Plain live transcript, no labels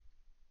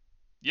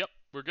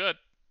We're good.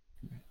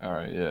 All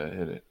right, yeah,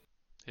 hit it.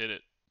 Hit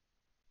it.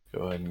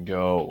 Go ahead and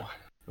go.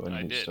 Go ahead and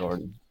I get did.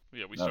 started.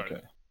 Yeah, we started.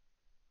 Okay.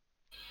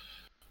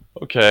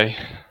 Okay.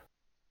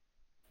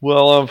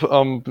 Well,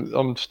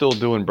 I'm still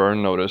doing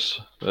Burn Notice.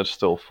 That's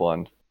still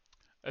fun.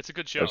 That's a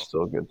good That's show.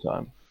 still a good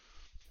time.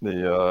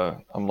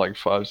 I'm like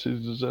 5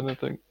 seasons in, I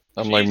think.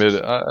 I'm like mid.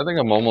 Jesus. I think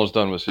I'm almost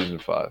done with season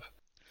 5,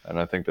 and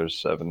I think there's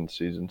 7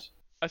 seasons.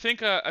 I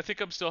think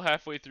I'm still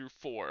halfway through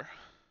 4.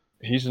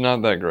 He's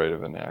not that great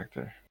of an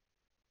actor.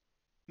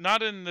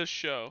 Not in this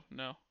show,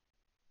 no.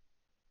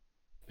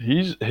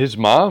 His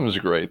mom's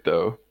great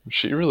though.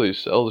 She really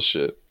sells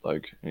shit.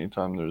 Like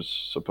anytime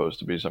there's supposed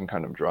to be some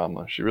kind of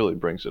drama, she really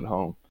brings it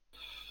home.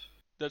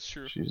 That's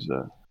true.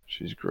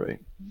 She's great.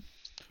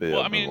 But yeah,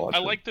 Well, I I've been mean, I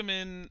watching. liked him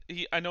in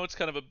I know it's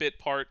kind of a bit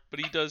part, but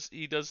he does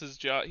his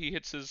job. He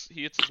hits his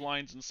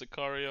lines in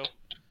Sicario.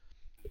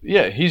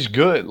 Yeah, he's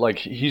good. Like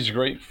he's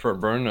great for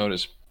Burn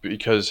Notice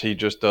because he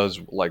just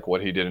does like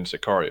what he did in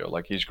Sicario.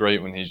 Like he's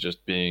great when he's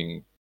just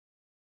being,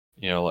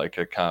 like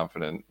a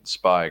confident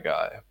spy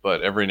guy.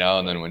 But every now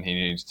and then Right. when he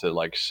needs to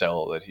like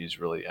sell that he's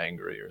really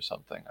angry or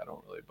something, I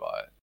don't really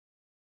buy it.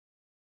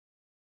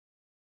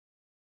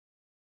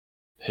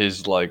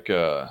 His like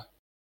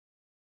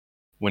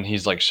when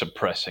he's like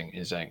suppressing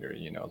his anger,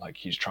 like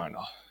he's trying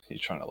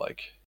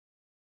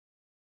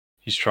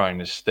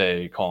to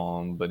stay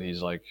calm, but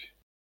he's like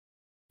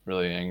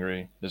really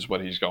angry is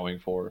what he's going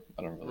for.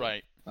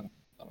 Right. I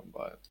don't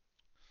buy it.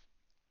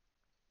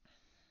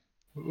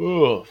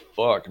 Oh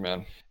fuck,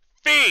 man.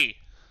 Fee!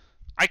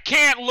 I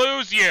can't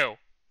lose you.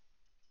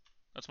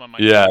 That's my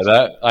Michael Yeah, Jackson.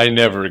 that I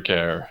never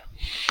care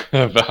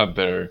about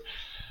their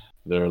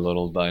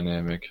little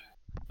dynamic.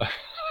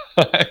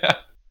 I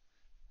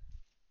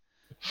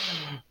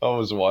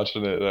was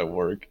watching it at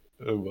work,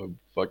 and my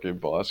fucking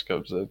boss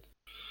comes in.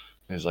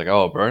 He's like,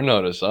 "Oh, Burn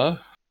Notice, huh?"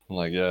 I'm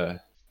like, "Yeah."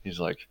 He's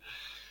like,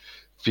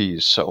 "Fee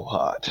is so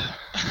hot."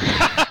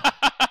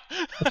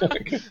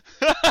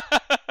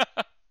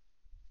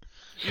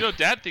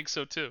 Dad thinks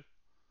so too.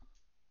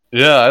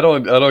 Yeah, I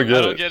don't I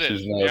get don't it. get it.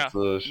 Yeah.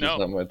 She's No.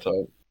 not my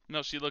type.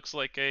 No, she looks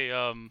like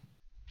a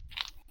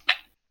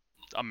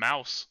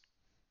mouse.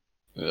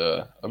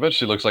 Yeah, I bet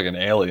she looks like an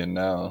alien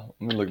now.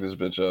 Let me look this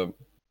bitch up.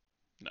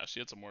 No, she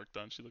had some work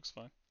done. She looks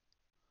fine.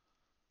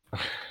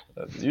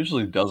 That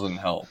usually doesn't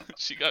help.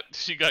 she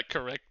got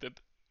corrected.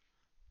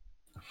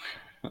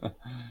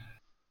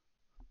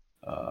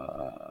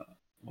 Uh,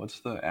 what's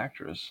the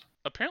actress?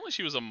 Apparently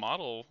she was a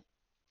model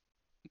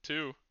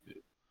too.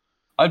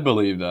 I'd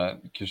believe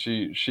that because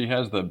she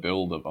has the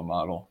build of a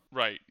model,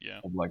 Right,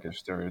 yeah. of like a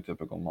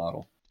stereotypical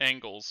model.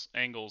 Angles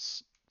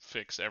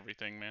fix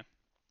everything, man.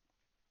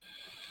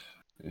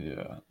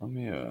 Yeah, let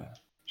me.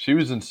 She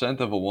was in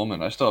Scent of a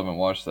Woman. I still haven't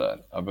watched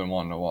that. I've been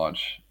wanting to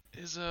watch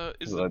Is 'cause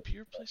the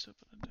beer place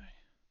open today?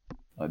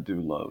 I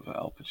do love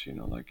Al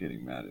Pacino, like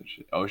getting mad at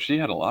shit. Oh, she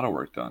had a lot of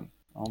work done.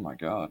 Oh my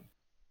god.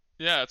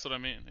 Yeah, that's what I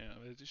mean.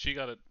 Yeah, she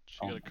got it. She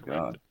Oh got it my god.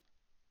 corrected.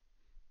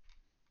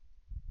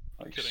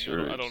 Like Kidding. I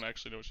don't serious.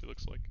 actually know what she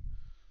looks like.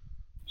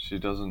 She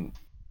doesn't.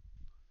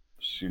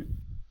 She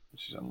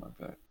she doesn't look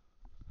that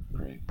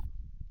great.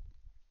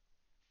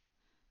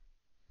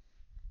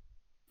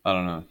 I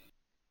don't know.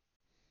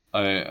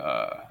 I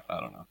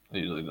don't know. It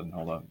usually doesn't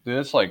hold up. Dude,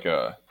 it's like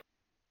our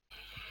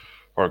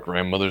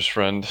grandmother's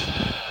friend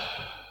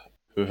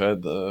who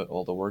had the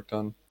all the work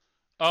done.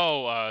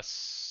 Oh,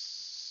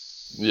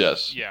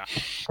 Yes. yeah.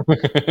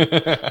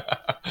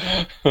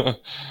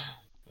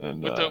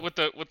 and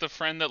With the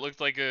friend that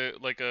looked like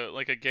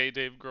a gay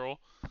Dave Grohl.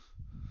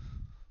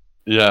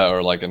 yeah,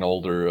 or like an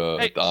older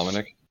Hey,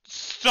 Dominic.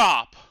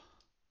 stop!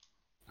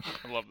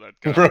 I love that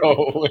guy.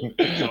 Bro,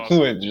 He's awesome.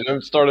 when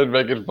Jim started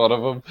making fun of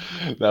him,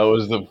 that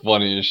was the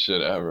funniest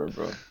shit ever,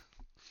 bro.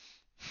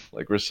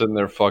 Like we're sitting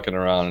there fucking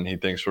around and he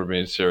thinks we're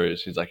being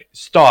serious. He's like,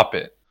 "Stop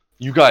it.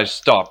 You guys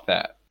stop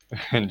that."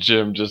 And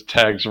Jim just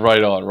tags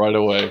right on right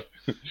away.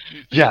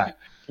 Yeah,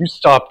 you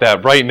stop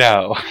that right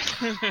now.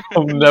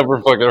 I've never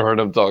fucking heard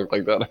him talk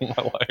like that in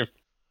my life.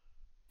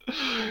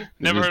 He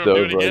Never just heard him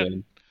do dove it right again.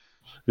 in.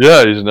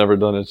 Yeah, he's never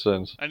done it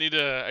since. I need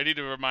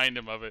to remind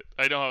him of it.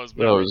 I know how his That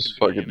memory was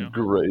can be. fucking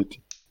great.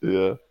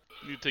 Yeah.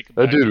 I need to take him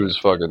That back dude to was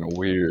that time. fucking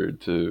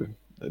weird too.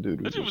 That dude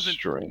That was dude just was in.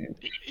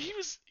 strange. He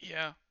was,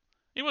 yeah.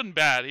 He wasn't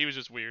bad. He was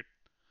just weird.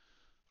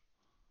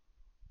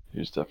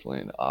 He's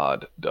definitely an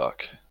odd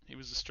duck. He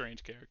was a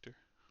strange character.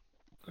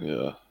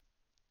 Yeah.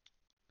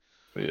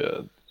 But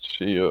yeah,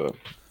 she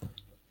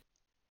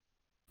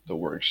the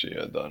work she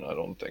had done, I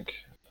don't think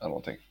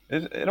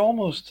it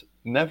almost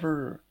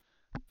never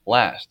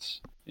lasts,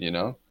 you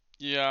know?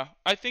 Yeah,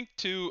 I think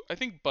too. I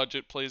think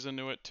budget plays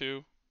into it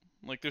too.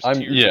 Like there's I'm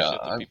tiers of yeah,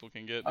 shit that people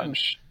can get, and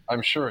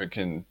I'm sure it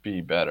can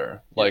be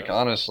better. Like yes,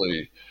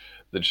 honestly,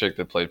 the chick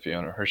that played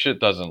Fiona, her shit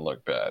doesn't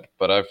look bad,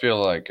 but I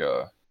feel like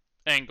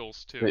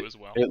angles too it as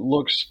well. it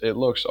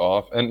looks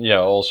off. And yeah,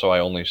 also I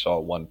only saw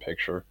one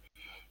picture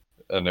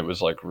and it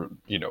was like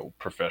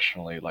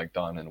professionally like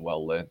done and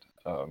well lit.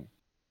 And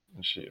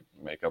she had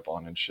makeup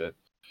on and shit.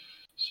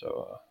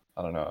 So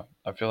I don't know.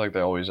 I feel like they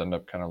always end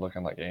up kind of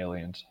looking like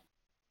aliens.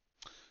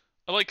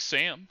 I like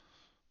Sam.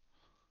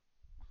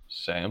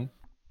 Sam,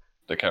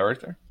 the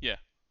character. Yeah.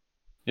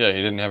 Yeah, he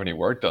didn't have any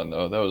work done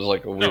though. That was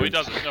like a No, he weird.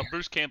 doesn't. No,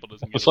 Bruce Campbell It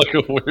doesn't get was any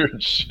like a work.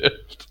 weird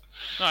shift.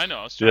 No, I know.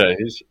 I was trying Yeah,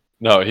 to. he's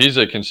no, he's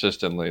a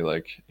consistently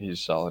like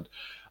he's solid.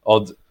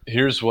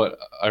 Here's what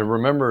I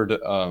remembered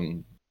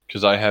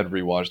because I had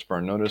rewatched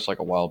Burn Notice like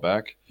a while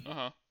back, Uh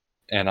huh.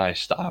 and I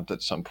stopped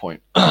at some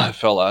point. I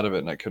fell out of it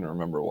and I couldn't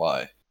remember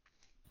why.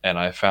 And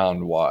I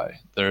found why.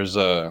 There's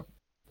a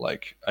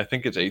like I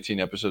think it's 18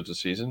 episodes a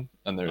season,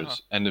 and Uh huh.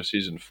 there's end of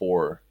season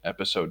 4,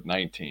 episode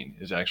 19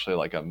 is actually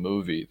like a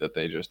movie that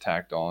they just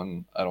tacked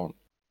on.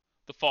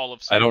 The Fall of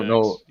I Sam don't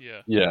know. X.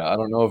 Yeah. Yeah, I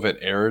don't know if it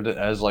aired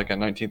as like a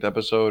 19th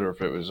episode or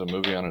if it was a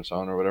movie on its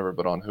own or whatever.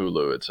 But on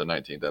Hulu, it's a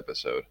 19th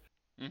episode,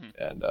 Mhm.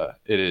 and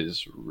it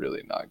is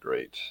really not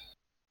great.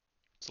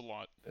 It's a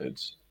lot.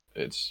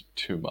 It's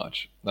too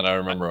much. And I I,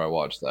 remember I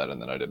watched that, and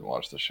then I didn't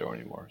watch the show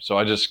anymore. So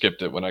I just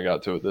skipped it when I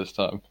got to it this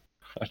time.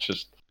 I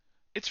just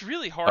it's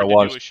really I hard to do a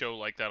watched. show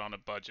like that on a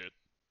budget.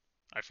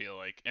 I feel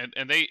like, and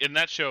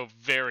that show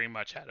very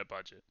much had a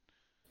budget.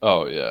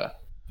 Oh yeah,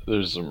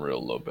 there's some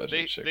real low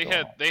budget shit They going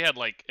had on. they had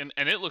like and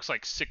it looks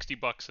like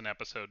 $60 an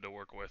episode to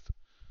work with.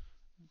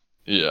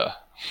 Yeah,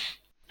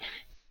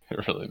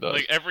 it really does.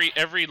 Like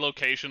every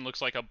location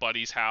looks like a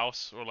buddy's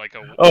house or like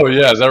a Oh or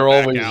yeah, like some they're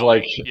back always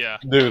like, alley. Yeah.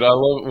 dude, I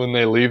love when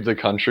they leave the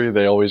country.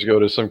 They always go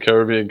to some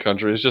Caribbean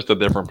country. It's just a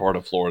different part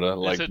of Florida, It's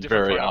like a different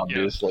very part of yeah.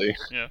 obviously.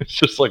 Yeah. It's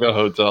just like a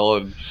hotel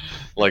in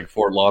like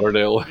Fort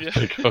Lauderdale Yeah.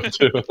 they go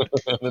to,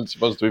 and it's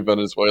supposed to be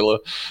Venezuela.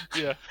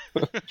 Yeah.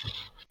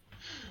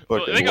 Well,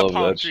 Fucking they got love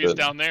palm that trees shit.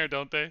 down there,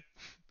 don't they?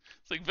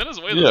 It's like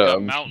Venezuela's Yeah, got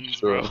I'm mountains,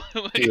 bro. sure.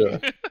 Yeah,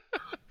 Like,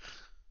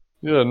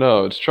 yeah,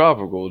 no, it's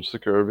tropical. It's the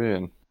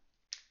Caribbean.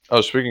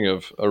 Oh, speaking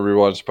of, I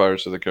rewatched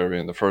Pirates of the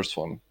Caribbean, the first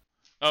one,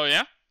 oh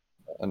yeah?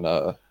 and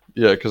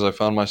yeah, because I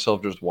found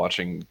myself just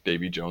watching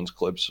Davy Jones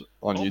clips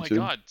on Oh my YouTube.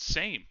 god,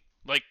 same.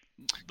 Like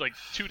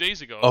 2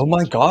 days ago I was Oh my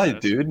watching his god,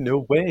 ass. dude,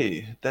 no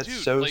way. That's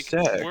Dude, so like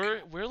sick.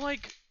 we're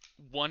like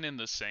one in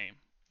the same,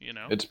 you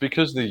know? It's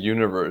because the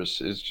universe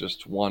is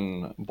just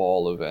one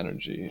ball of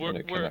energy We're and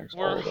it we're connects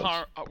we're all of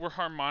us. we're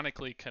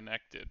harmonically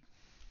connected.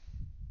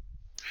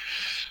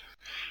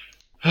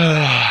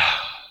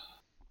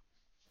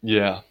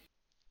 Yeah.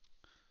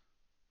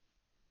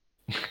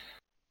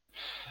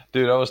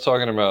 Dude, I was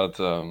talking about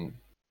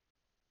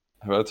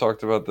have I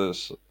talked about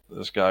this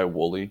guy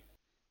Wooly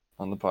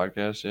on the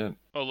podcast yet?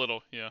 A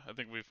little, yeah. I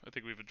think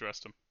we've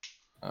addressed him.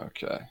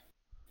 Okay.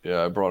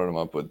 Yeah, I brought him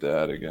up with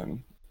Dad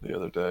again the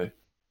other day.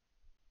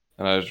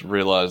 And I just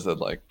realized that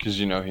like cuz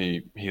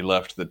he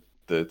left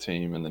the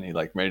team and then he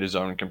like made his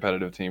own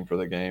competitive team for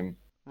the game.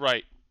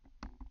 Right.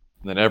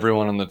 Then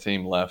everyone on the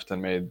team left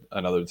and made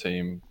another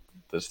team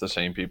that's the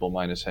same people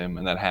minus him,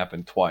 and that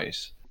happened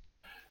twice.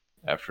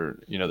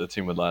 After the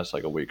team would last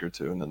like a week or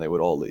two, and then they would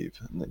all leave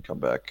and then come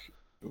back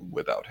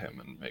without him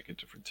and make a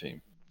different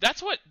team.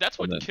 That's And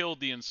what then killed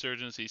the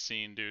insurgency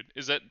scene, dude.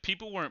 Is that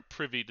people weren't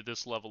privy to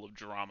this level of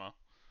drama.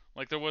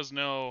 Like there was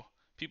no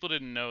people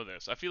didn't know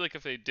this. I feel like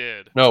if they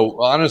did,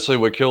 no, honestly,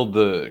 what killed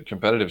the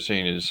competitive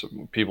scene is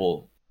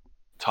people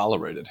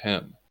tolerated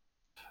him,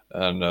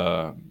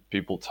 and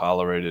people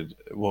tolerated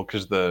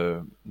because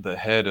the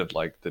head of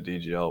like the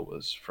DGL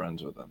was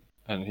friends with him,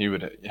 and he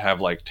would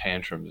have like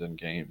tantrums in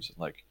games,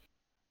 like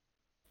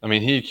I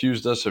mean, he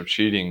accused us of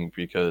cheating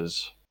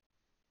because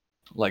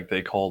like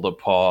they called a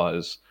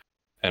pause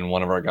and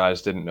one of our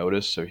guys didn't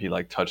notice, so he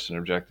like touched an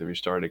objective, he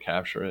started to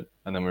capture it,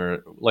 and then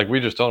we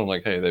just told him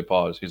like, hey, they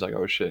paused. He's like,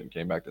 oh shit, and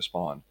came back to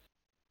spawn.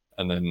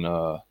 And then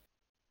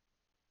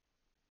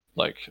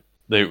like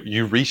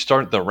you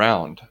restart the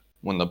round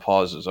when the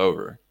pause is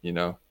over,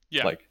 yeah,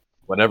 like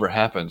whatever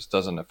happens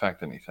doesn't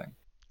affect anything.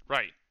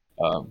 right.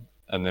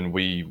 And then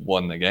we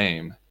won the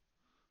game.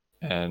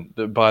 And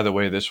by the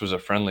way, this was a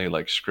friendly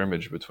like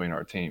scrimmage between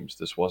our teams.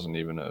 This wasn't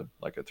even a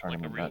Like a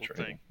tournament real match or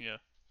thing. anything. Yeah.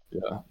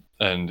 Yeah.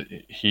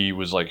 And he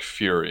was like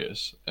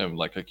furious and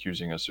like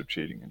accusing us of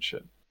cheating and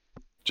shit.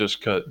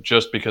 Just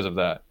because of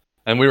that.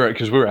 And we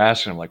were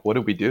asking him like, what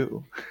did we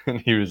do?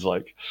 And he was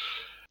like,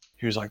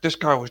 this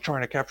guy was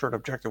trying to capture an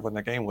objective when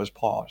the game was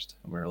paused.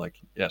 And we were like,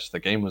 yes, the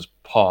game was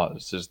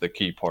paused is the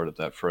key part of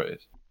that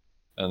phrase.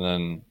 And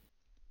then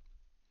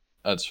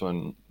that's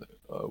when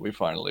we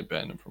finally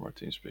banned him from our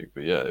team speak.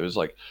 But yeah, it was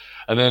like,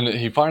 and then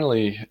he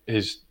finally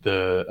I think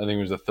it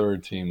was the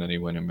third team that he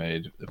went and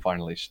made. It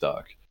finally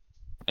stuck,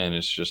 and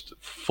it's just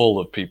full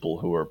of people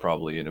who are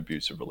probably in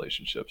abusive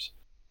relationships,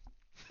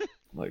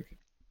 like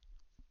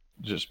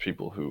just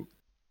people who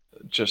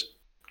just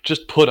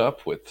put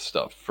up with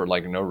stuff for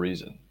like no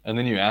reason. And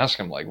then you ask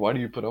him like, why do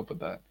you put up with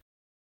that?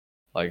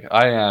 Like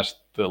I asked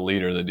the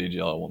leader of the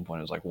DGL at one point,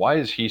 I was like, why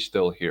is he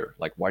still here?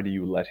 Like, why do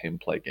you let him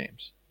play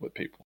games with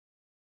people?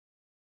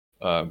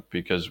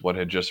 Because what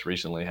had just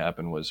recently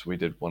happened was we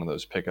did one of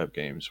those pickup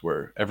games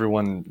where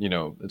everyone,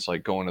 it's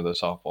like going to the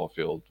softball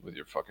field with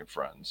your fucking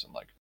friends and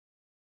like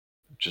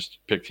just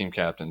pick team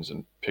captains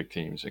and pick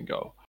teams and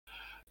go.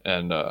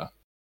 And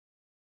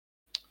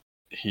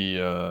he,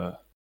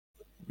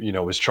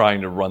 was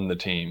trying to run the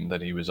team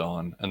that he was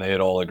on, and they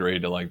had all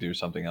agreed to like do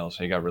something else.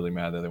 He got really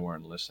mad that they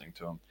weren't listening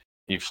to him.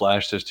 He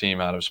flashed his team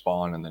out of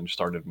spawn and then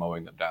started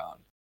mowing them down,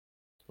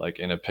 like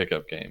in a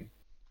pickup game.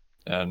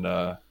 And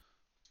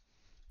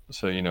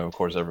so of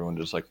course, everyone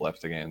just like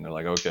left the game. They're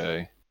like,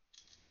 okay,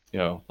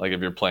 like if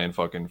you're playing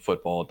fucking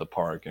football at the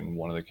park and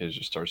one of the kids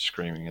just starts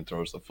screaming and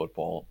throws the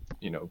football,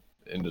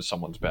 into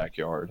someone's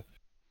backyard,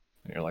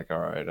 and you're like, all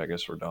right, I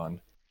guess we're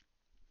done.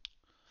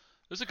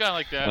 There's a guy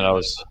like that And I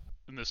was,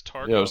 in this yeah,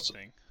 Tarkov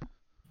thing.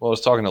 well, I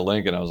was talking to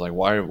Link, and I was like,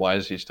 why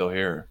is he still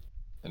here?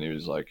 And he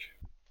was like,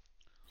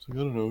 I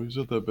don't know, he's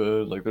not that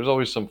bad. Like, there's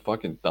always some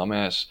fucking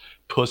dumbass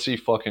pussy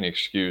fucking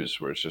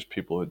excuse where it's just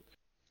people who,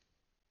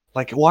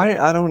 like, why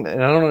I don't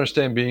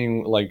understand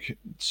being like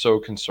so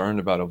concerned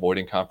about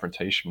avoiding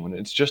confrontation when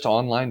it's just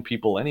online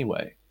people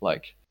anyway.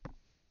 Like,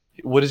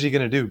 what is he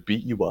gonna do?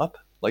 Beat you up?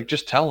 Like,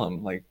 just tell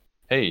him, like,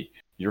 hey,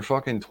 you're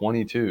fucking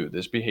 22.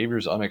 This behavior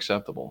is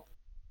unacceptable.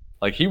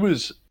 Like,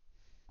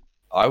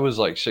 I was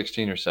like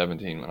 16 or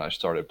 17 when I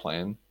started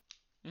playing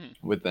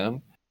with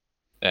them,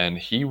 and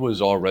he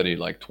was already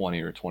like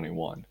 20 or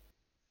 21.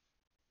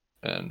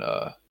 And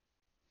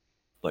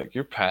like,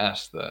 you're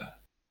past the,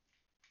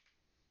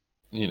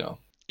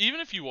 Even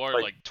if you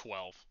are like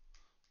 12,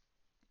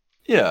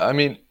 yeah, I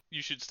mean,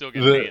 you should still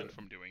get banned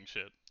from doing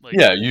shit. Like,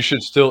 yeah, you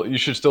should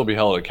still be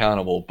held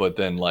accountable, but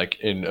then like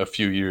in a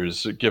few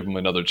years, give them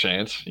another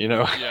chance,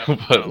 Yeah,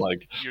 but no,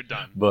 like you're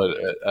done. But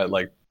at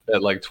like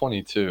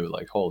 22,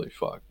 like, holy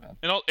fuck, man.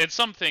 And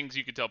some things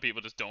you could tell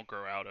people just don't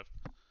grow out of.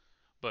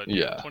 But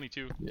yeah,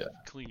 22, yeah,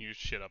 clean your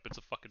shit up. It's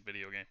a fucking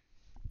video game.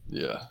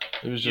 Yeah,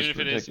 it was just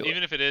ridiculous.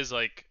 Even if it is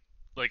like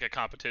a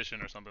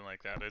competition or something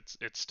like that,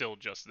 it's still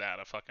just that,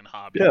 a fucking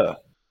hobby. Yeah,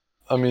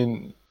 I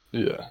mean,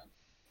 yeah,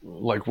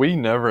 like we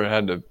never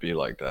had to be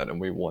like that,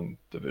 and we won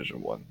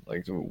Division 1.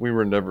 Like we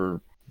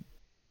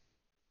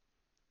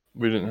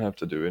didn't have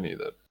to do any of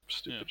that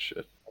stupid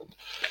shit.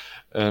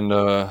 And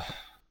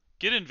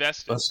get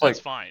invested. That's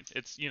fine.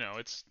 It's you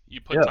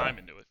put time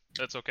into it.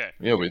 That's okay.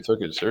 Yeah, we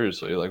took it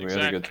seriously. Like, we had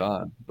a good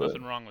time. But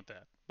nothing wrong with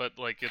that. But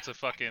like, it's a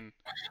fucking,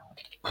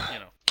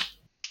 Well,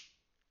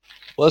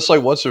 that's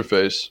like what's her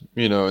face,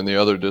 in the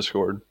other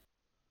Discord,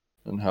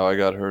 and how I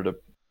got her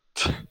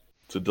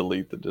to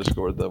delete the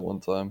Discord that one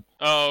time.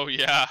 Oh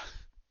yeah.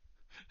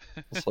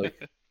 It's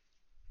like,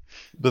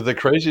 but the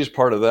craziest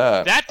part of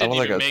that, I don't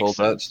think I told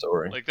that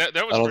story. Like that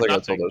was I don't think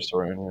nothing. I told that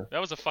story in here.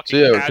 That was a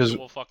fucking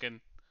casual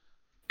fucking.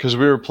 Because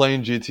we were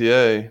playing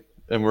GTA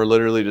and we're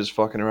literally just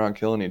fucking around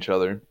killing each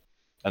other,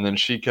 and then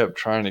she kept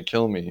trying to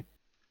kill me,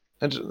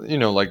 and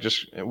like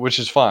which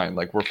is fine.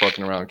 Like, we're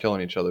fucking around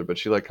killing each other, but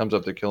she like comes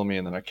up to kill me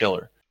and then I kill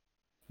her,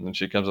 and then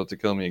she comes up to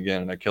kill me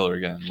again and I kill her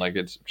again. Like,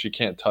 she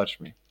can't touch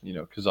me,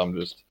 because I'm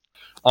just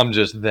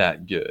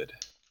that good.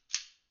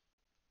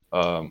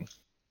 Yeah,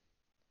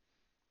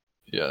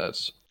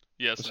 that's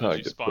how I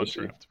get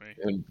pussy.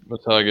 And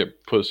that's how I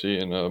get pussy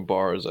in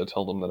bars. I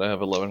tell them that I have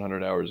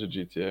 1,100 hours of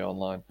GTA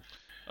Online.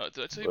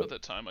 Did I tell you about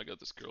that time I got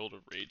this girl to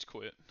rage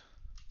quit?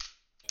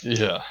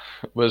 Yeah,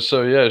 but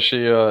so yeah, she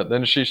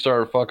then she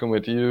started fucking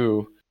with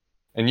you,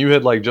 and you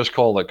had like just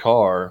called a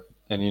car,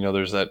 and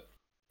there's the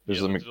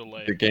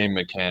game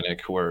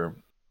mechanic where,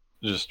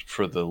 just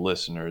for the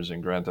listeners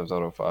in Grand Theft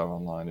Auto 5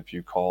 Online, if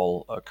you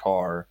call a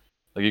car,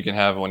 like, you can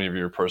have one of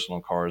your personal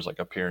cars like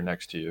appear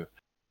next to you,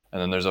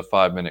 and then there's a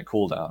 5-minute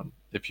cooldown.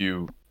 If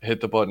you hit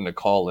the button to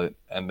call it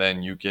and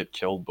then you get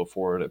killed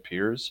before it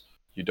appears,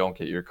 you don't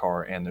get your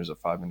car, and there's a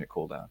 5-minute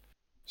cooldown.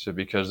 So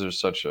because there's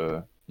such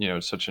an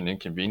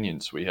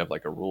inconvenience, we have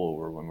like a rule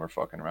where when we're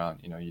fucking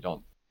around, you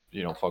don't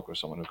fuck with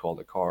someone who called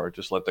a car.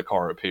 Just let the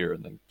car appear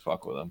and then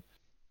fuck with them.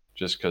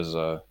 Just because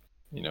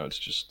it's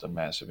just a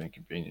massive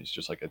inconvenience,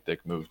 just like a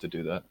dick move to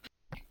do that.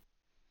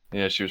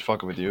 Yeah, she was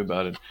fucking with you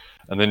about it,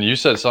 and then you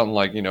said something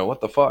like, what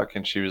the fuck,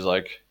 and she was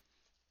like,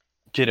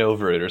 get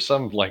over it, or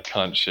some like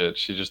cunt shit.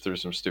 She just threw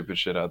some stupid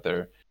shit out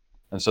there,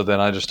 and so then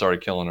I just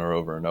started killing her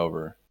over and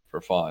over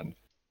for fun.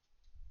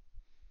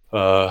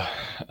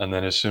 And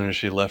then as soon as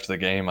she left the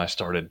game, I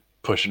started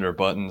pushing her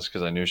buttons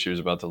because I knew she was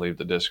about to leave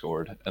the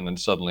Discord. And then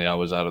suddenly I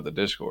was out of the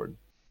Discord,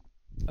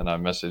 and I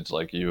messaged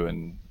like you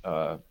and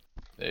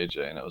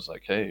AJ, and I was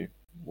like, hey,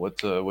 what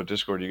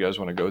Discord do you guys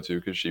want to go to?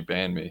 Because she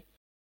banned me.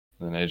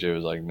 And then AJ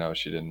was like, no,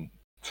 she didn't.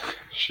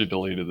 She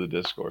deleted the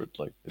Discord.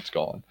 Like, it's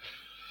gone.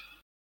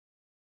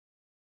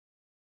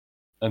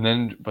 And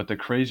then, but the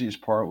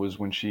craziest part was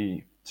when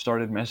she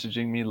started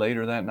messaging me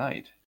later that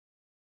night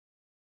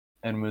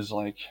and was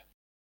like,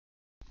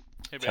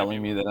 hey,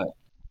 telling me that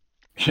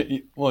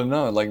well,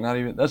 no, like, not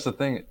even, that's the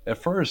thing. At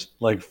first,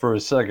 like, for a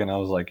second, I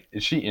was like,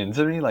 is she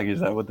into me? Like, is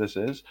that what this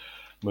is?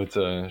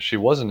 But she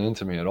wasn't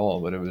into me at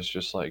all. But it was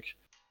just like,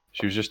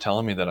 she was just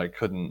telling me that I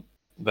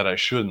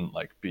shouldn't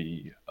like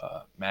be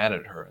mad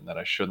at her, and that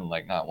I shouldn't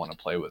like not want to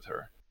play with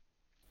her.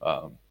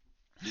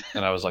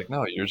 And I was like,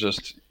 no, you're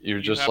just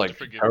like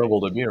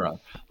terrible to be around.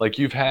 Like,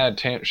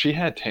 she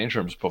had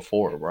tantrums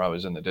before where I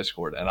was in the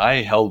Discord, and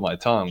I held my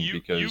tongue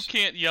because you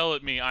can't yell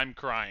at me. I'm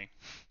crying.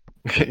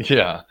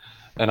 Yeah,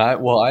 And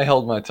I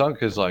held my tongue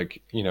because,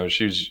 like, you know,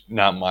 she's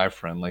not my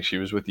friend. Like, she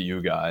was with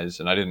you guys,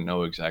 and I didn't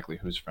know exactly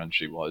whose friend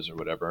she was or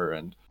whatever.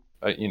 And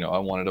I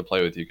wanted to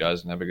play with you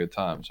guys and have a good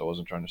time, so I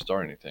wasn't trying to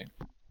start anything.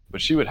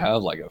 But she would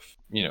have like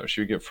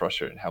she would get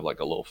frustrated and have like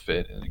a little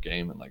fit in a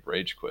game and like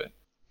rage quit.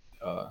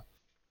 Uh,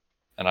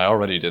 and I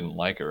already didn't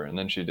like her, and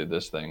then she did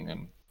this thing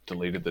and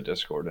deleted the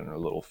Discord in her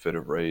little fit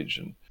of rage,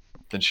 and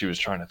then she was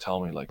trying to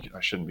tell me like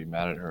I shouldn't be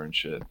mad at her and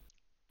shit.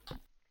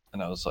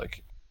 And I was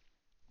like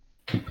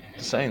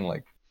saying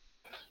like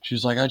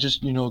she's like, I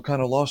just,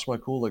 kind of lost my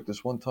cool like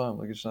this one time.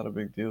 Like, it's not a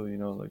big deal,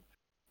 like,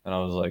 and I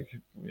was like,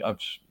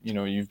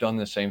 you've done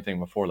the same thing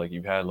before. Like,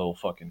 you've had little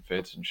fucking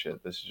fits and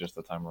shit. This is just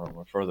the time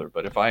around further.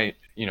 But if I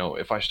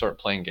start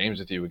playing games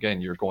with you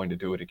again, you're going to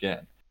do it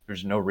again.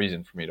 There's no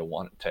reason for me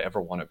to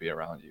ever want to be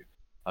around you.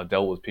 I've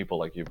dealt with people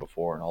like you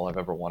before, and all I've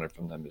ever wanted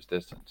from them is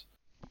distance.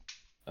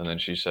 And then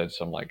she said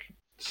some like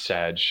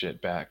sad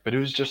shit back, but it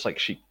was just like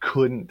she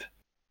couldn't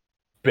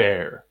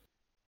bear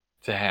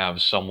to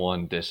have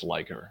someone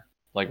dislike her.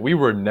 Like, we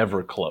were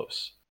never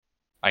close.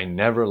 I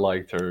never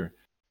liked her.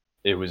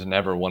 It was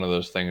never one of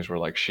those things where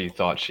like she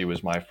thought she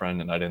was my friend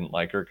and I didn't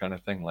like her kind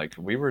of thing. Like,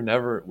 we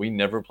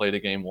never played a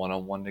game one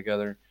on one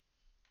together,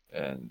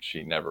 and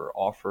she never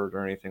offered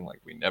or anything.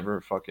 Like, we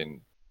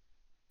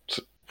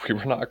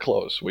were not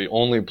close. We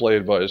only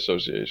played by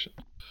association.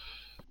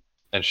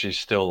 And she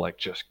still like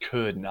just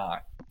could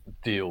not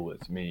deal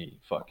with me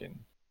fucking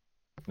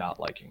not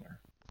liking her.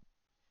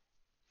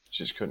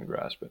 She just couldn't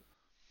grasp it.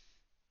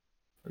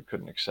 Or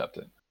couldn't accept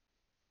it.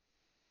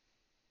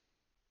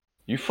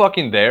 You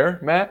fucking there,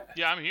 Matt?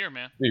 Yeah, I'm here,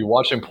 man. Are you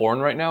watching porn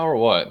right now or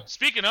what?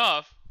 Speaking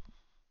of,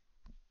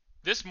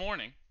 this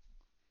morning,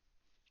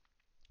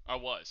 I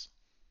was.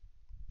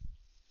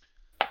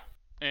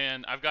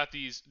 And I've got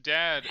these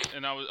dad,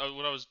 and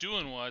what I was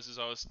doing was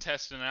I was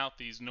testing out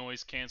these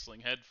noise canceling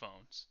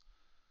headphones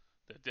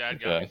that dad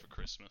got me for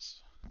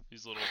Christmas.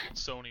 These little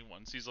Sony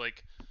ones. He's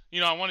like,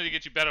 I wanted to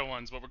get you better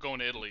ones, but we're going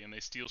to Italy and they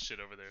steal shit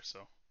over there,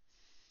 so.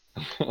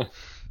 I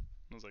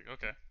was like,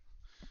 okay.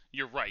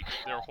 You're right.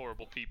 They're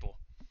horrible people.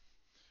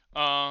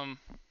 So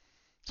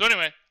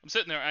anyway, I'm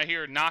sitting there, I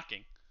hear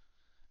knocking.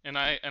 And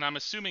I'm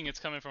assuming it's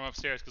coming from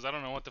upstairs because I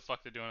don't know what the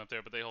fuck they're doing up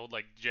there, but they hold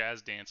like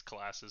jazz dance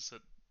classes at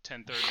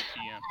 10:30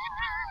 p.m.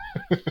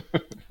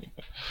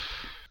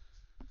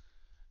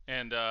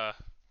 and I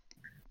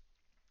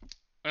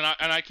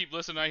keep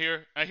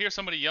listening. I hear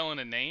somebody yelling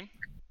a name,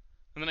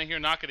 and then I hear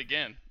knock it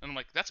again, and I'm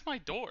like, that's my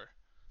door.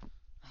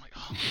 I'm like,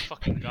 oh my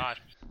fucking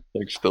god.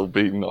 Like, still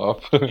beating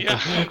off.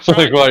 Yeah.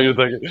 Like, why you're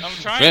thinking, I'm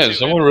trying man,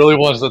 someone really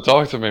wants to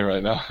talk to me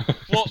right now.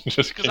 Well,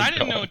 because I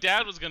didn't know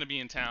Dad was going to be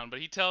in town, but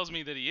he tells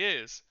me that he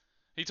is.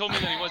 He told me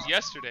that he was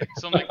yesterday.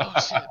 So I'm like, oh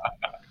shit.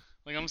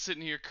 Like, I'm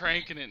sitting here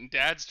cranking it, and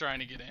Dad's trying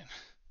to get in.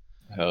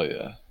 Hell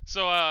yeah.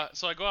 So I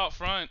go out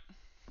front.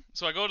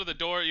 So I go to the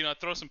door, I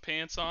throw some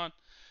pants on.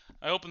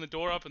 I open the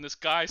door up, and this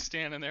guy's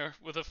standing there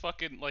with a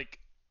fucking, like,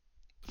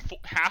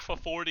 half a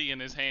 40 in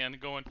his hand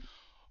going,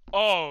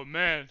 oh,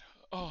 man.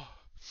 Oh.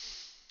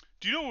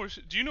 Do you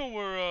know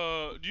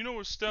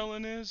where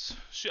Stellan is?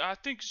 I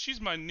think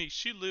she's my niece.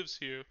 She lives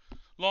here.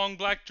 Long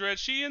black dread.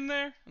 She in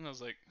there? And I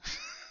was like,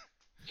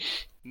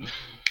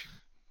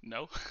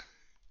 no.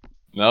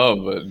 No,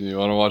 but do you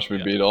want to watch me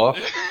beat off?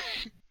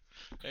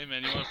 Hey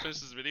man, you want to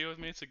finish this video with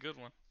me? It's a good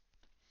one.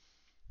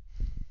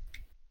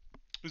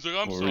 He's like,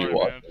 I'm sorry,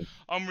 man.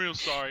 I'm real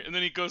sorry. And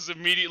then he goes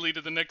immediately to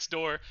the next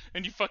door,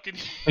 and you fucking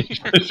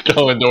He's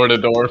going door to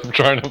door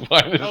trying to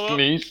find his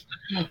niece.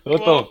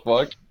 What the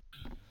fuck?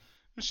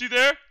 Is she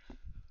there?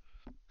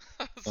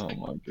 Oh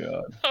my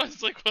god. I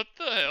was like, what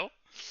the hell?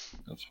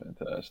 That's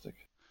fantastic.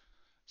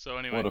 So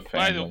anyway, what a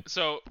family.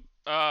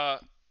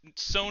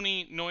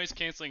 Sony noise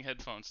canceling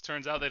headphones.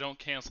 Turns out they don't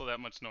cancel that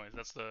much noise.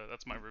 That's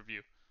my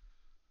review.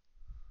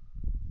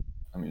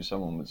 I mean,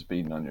 someone was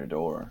beating on your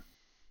door.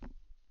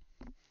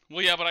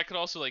 Well, yeah, but I could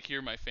also like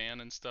hear my fan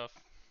and stuff.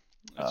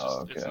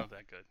 It's not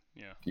that good.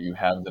 Yeah. Do you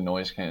have the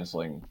noise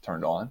canceling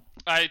turned on?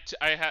 I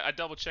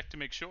double checked to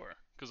make sure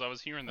because I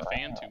was hearing the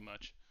fan too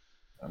much.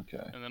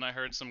 Okay. And then I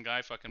heard some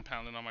guy fucking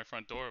pounding on my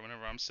front door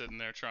whenever I'm sitting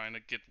there trying to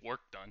get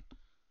work done.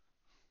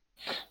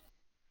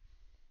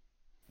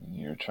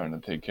 You're trying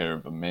to take care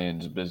of a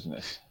man's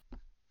business.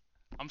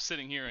 I'm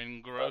sitting here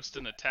engrossed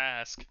in a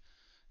task,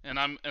 and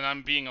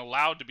I'm being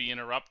allowed to be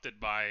interrupted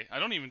by. I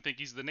don't even think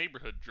he's the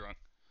neighborhood drunk.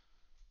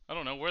 I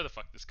don't know where the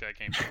fuck this guy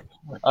came from.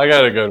 I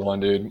got a good one,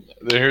 dude.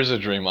 Here's a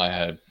dream I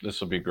had. This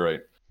will be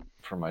great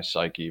for my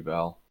psyche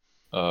eval.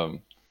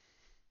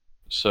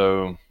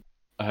 So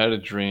I had a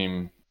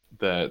dream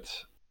that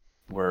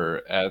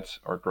we're at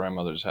our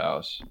grandmother's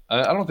house.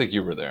 I don't think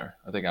you were there.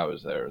 I think I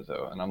was there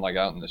though. And I'm like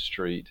out in the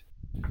street,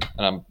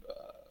 and I'm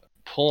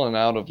pulling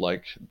out of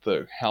like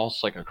the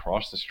house like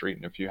across the street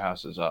and a few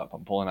houses up.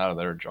 I'm pulling out of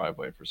their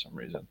driveway for some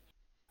reason.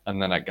 And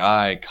then a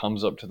guy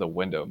comes up to the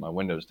window. My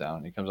window's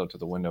down. He comes up to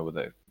the window with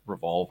a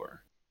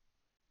revolver.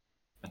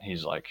 And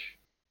he's like,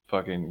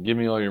 fucking give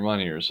me all your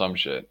money or some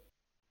shit.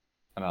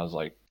 And I was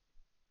like,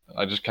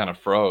 I just kind of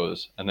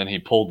froze. And then he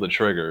pulled the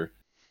trigger,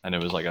 and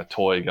it was like a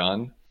toy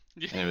gun.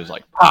 Yeah. and it was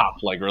like pop,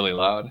 like really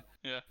loud.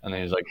 Yeah. And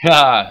then he's like,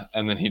 ah,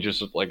 and then he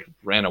just like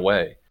ran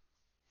away.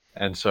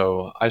 And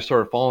so I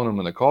started following him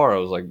in the car. I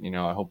was like,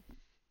 I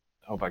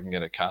hope I can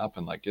get a cop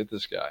and like get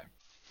this guy.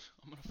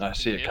 I'm gonna And I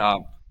fucking see a get him.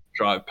 cop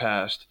drive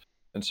past,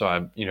 and so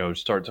I,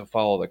 start to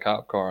follow the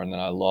cop car, and then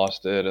I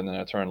lost it, and then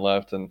I turned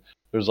left, and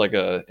there's like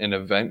an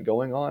event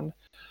going on,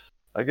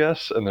 I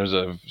guess, and there's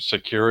a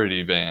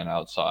security van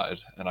outside,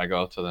 and I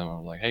go up to them,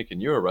 I'm like, hey, can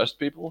you arrest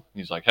people?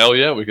 He's like, hell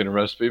yeah, we can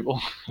arrest people.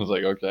 I was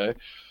like, okay.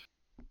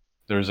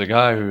 There's a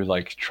guy who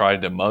like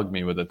tried to mug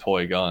me with a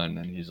toy gun,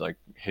 and he's like,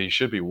 hey, you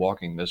should be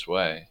walking this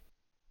way.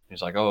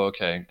 He's like, oh,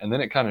 okay. And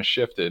then it kind of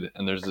shifted,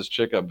 and there's this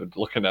chick I've been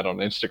looking at on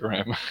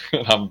Instagram,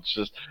 and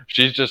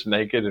she's just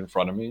naked in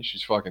front of me.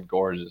 She's fucking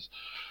gorgeous.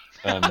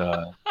 And,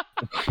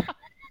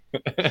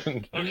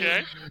 and,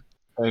 Okay.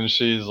 and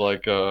she's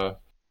like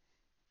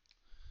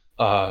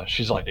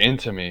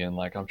into me, and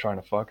like I'm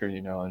trying to fuck her,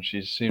 and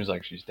she seems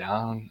like she's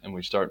down,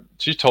 and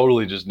she's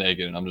totally just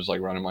naked, and I'm just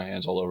like running my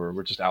hands all over her.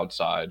 We're just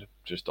outside,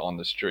 just on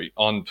the street,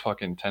 on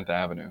fucking 10th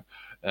Avenue.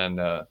 And,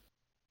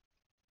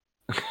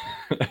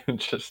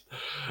 just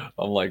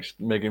I'm like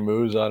making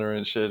moves on her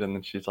and shit, and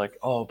then she's like,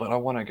 oh, but I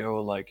want to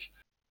go, like,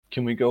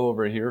 can we go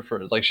over here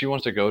first? Like, she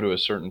wants to go to a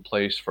certain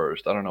place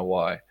first. I don't know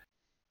why.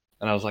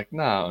 And I was like,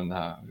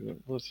 no,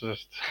 let's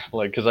just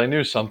like, because I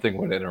knew something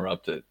would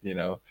interrupt it,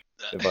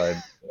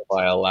 if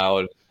I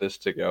allowed this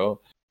to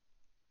go.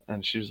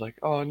 And she was like,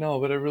 oh no,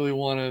 but I really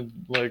want to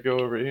like go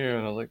over here.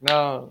 And I was like,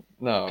 no.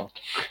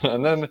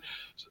 And then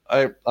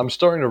I'm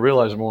starting to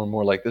realize more and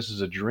more like this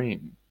is a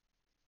dream.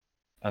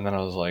 And then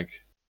I was like,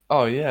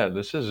 oh yeah,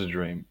 this is a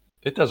dream.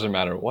 It doesn't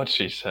matter what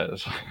she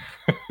says.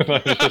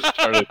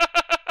 And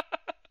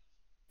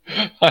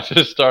I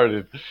just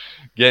started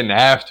getting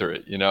after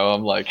it,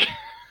 I'm like,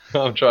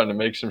 I'm trying to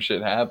make some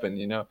shit happen,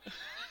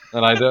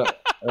 and I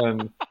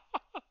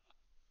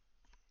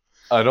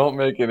don't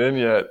make it in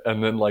yet,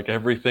 and then like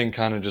everything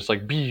kind of just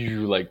like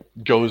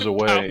goes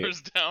away.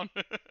 Powers down.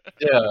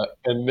 Yeah,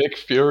 and Nick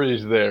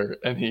Fury's there,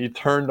 and he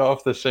turned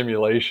off the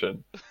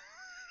simulation,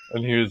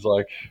 and he's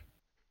like,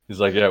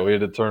 yeah, we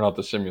had to turn off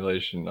the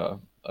simulation. I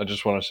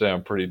just want to say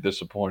I'm pretty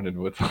disappointed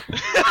with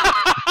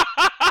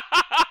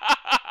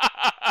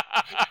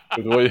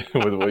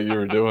with what you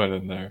were doing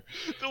in there.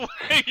 The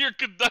way you're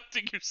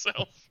conducting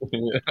yourself.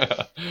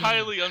 Yeah.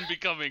 Highly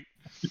unbecoming.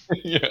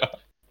 Yeah.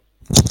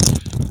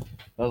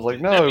 I was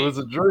like, no, it was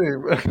a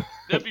dream.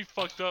 That'd be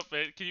fucked up,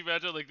 man. Can you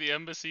imagine like the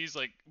embassies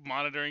like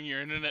monitoring your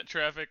internet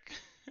traffic?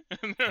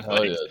 And they're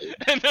Hell yeah, dude.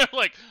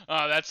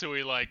 oh, that's who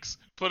he likes.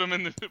 Put him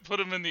in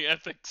the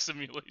ethics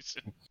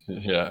simulation.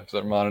 Yeah, if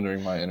they're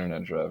monitoring my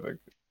internet traffic.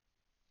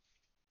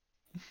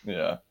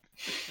 Yeah.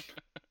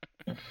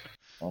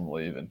 I'm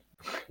leaving.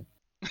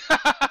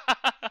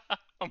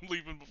 I'm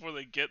leaving before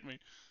they get me.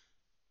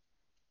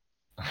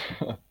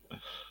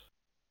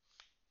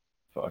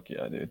 Fuck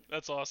yeah, dude.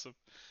 That's awesome.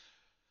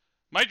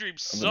 My dream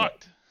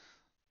sucked.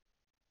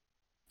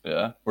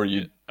 Yeah? Did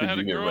you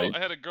get raped? I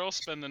had a girl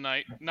spend the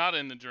night, not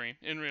in the dream,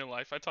 in real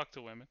life. I talk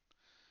to women.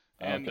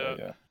 And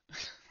okay,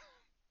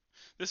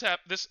 yeah.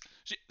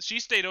 She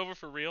stayed over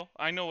for real.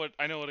 I know what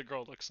a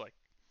girl looks like.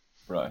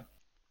 Right.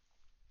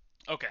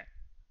 Okay.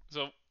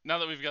 So now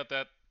that we've got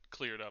that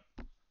cleared up.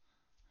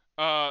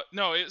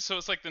 No, so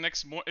it's like the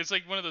next morning. It's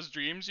like one of those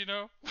dreams,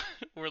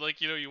 where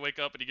like, you wake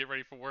up and you get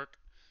ready for work.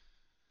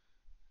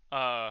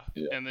 Yeah.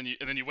 and then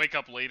you wake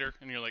up later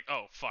and you're like,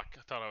 oh fuck,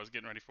 I thought I was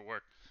getting ready for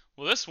work.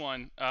 Well, this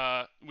one,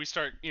 we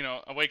start,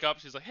 I wake up,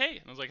 she's like, hey,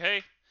 and I was like, hey,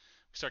 we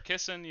start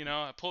kissing,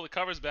 I pull the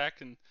covers back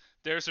and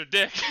there's her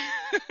dick.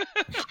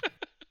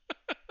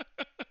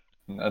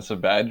 That's a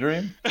bad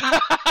dream?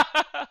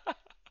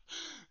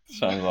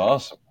 Sounds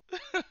awesome.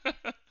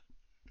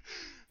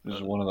 This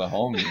is one of the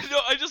homies.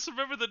 I just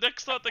remember the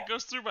next thought that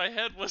goes through my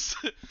head was,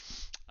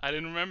 I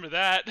didn't remember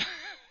that.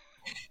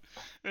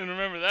 And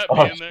remember that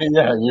being there.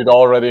 Yeah, you'd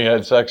already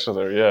had sex with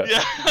her, yeah.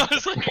 Yeah, I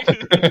was like,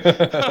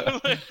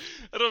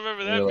 I don't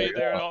remember that being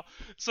there at all.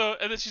 So,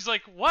 and then she's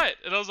like, what?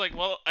 And I was like,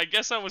 well, I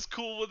guess I was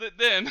cool with it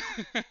then.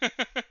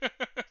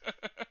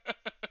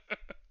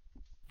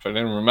 If I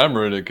didn't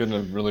remember it, it couldn't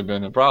have really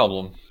been a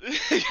problem.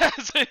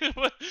 Yes,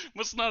 it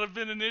must not have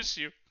been an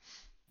issue.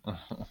 I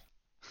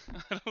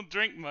don't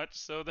drink much,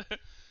 so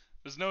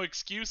there's no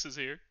excuses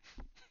here.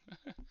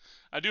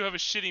 I do have a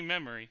shitty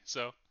memory,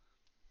 so.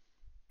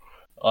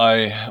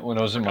 When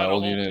I was in my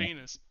old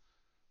unit,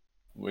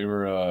 we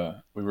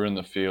were in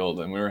the field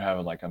and we were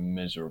having like a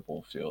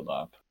miserable field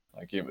op.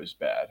 Like it was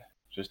bad.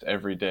 Just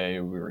every day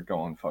we were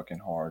going fucking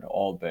hard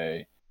all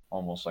day,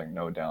 almost like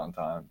no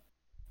downtime,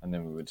 and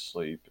then we would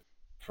sleep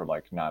for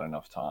like not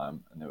enough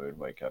time, and then we would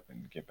wake up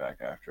and get back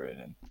after it.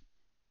 And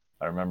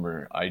I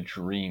remember I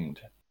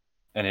dreamed,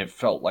 and it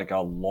felt like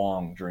a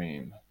long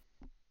dream,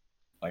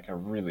 like a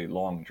really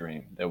long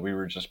dream, that we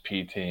were just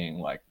PTing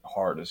like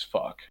hard as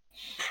fuck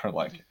for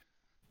like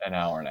an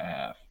hour and a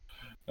half.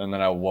 And then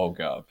I woke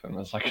up and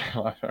was like,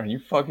 are you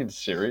fucking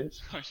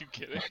serious? Are you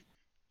kidding?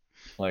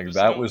 Like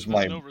that was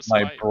my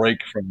break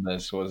from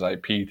this, was I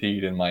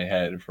PT'd in my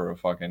head for a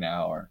fucking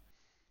hour.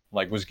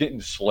 like was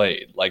getting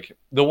slayed. Like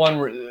the one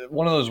where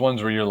one of those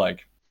ones where you're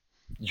like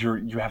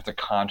you have to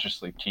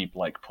consciously keep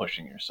like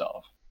pushing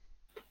yourself,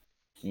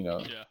 you know.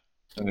 Yeah.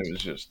 And it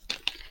was just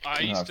I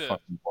and I used to.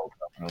 fucking woke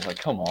up and I was like,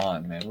 come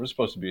on, man, we're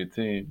supposed to be a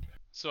team.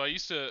 So I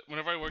used to,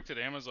 whenever I worked at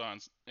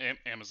Amazon's,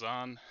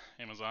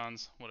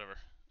 whatever,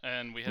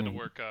 and we had to Mm-hmm.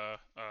 work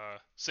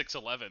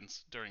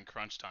 611s during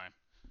crunch time,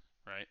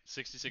 right?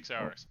 66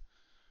 hours.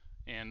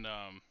 And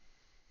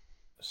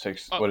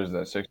Six. oh What is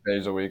that? 6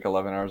 days a week,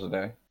 11 hours a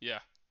day. yeah,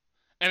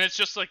 and it's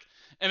just like,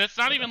 and it's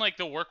not Yeah. even like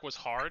the work was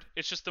hard.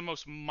 It's just the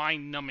most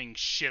mind-numbing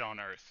shit on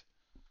earth.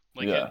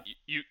 Like Yeah.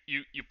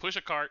 you push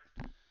a cart,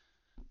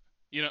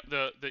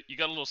 the you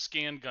got a little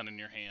scan gun in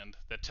your hand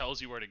that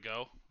tells you where to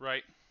go,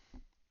 right?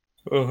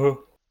 Uh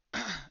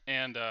huh.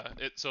 And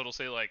it'll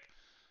say like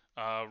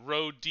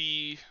road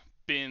D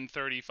bin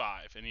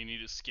 35, and you need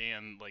to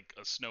scan like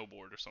a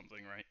snowboard or something,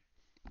 right?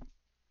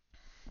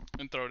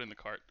 And throw it in the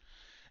cart.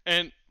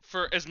 And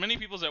for as many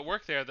people that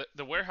work there,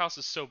 the warehouse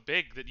is so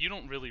big that you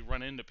don't really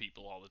run into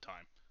people all the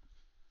time,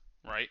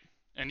 right?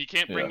 And you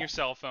can't bring Yeah. your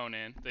cell phone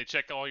in. They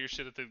check all your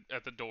shit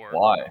at the door.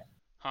 Why?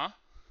 Huh?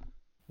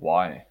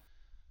 Why?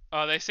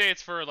 They say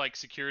it's for like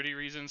security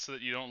reasons, so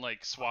that you don't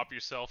like swap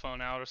your cell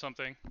phone out or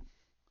something.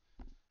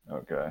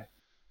 Okay.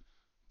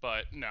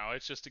 But no,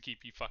 it's just to keep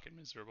you fucking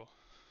miserable.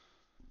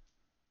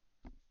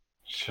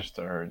 It's just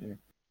to hurt you.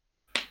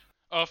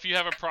 Oh, if you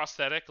have a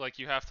prosthetic, like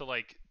you have to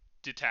like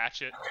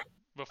detach it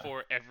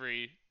before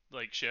every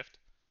like shift,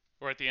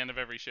 or at the end of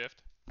every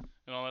shift,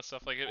 and all that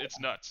stuff. Like it's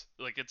nuts.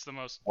 Like it's the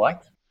most.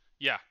 What?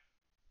 Yeah.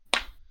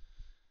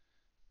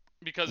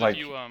 Because if Like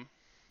you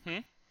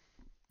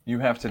you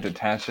have to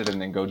detach it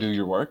and then go do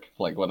your work,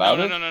 like no without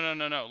no it? no no no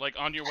no no like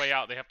on your way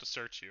out they have to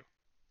search you,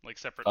 like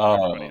separate from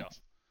everybody Oh. else.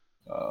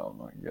 Oh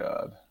my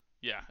god.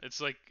 Yeah,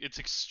 it's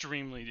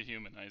extremely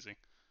dehumanizing.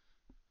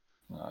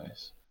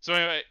 Nice. So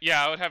anyway,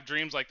 yeah, I would have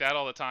dreams like that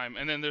all the time.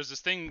 And then there's this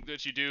thing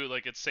that you do,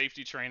 like it's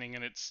safety training,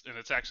 and it's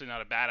actually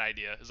not a bad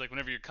idea. It's like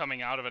whenever you're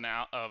coming out of an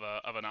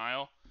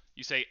aisle,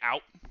 you say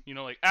out,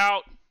 like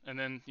out, and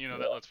then that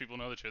Yeah. lets people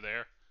know that you're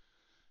there,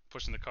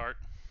 pushing the cart.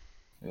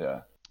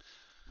 Yeah.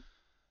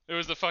 It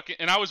was the fucking,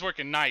 and I was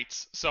working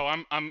nights, so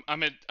I'm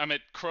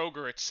at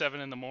Kroger at 7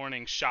 in the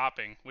morning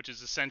shopping, which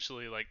is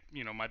essentially like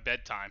my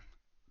bedtime.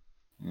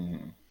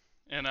 Mm-hmm.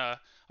 And I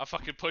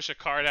fucking push a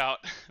cart out,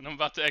 and I'm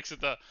about to exit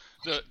the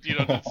to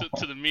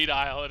the meat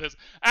aisle. It is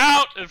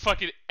out, and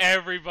fucking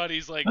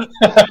everybody's like,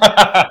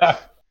 and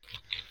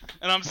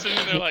I'm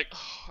sitting there like,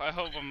 oh, I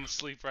hope I'm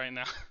asleep right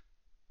now.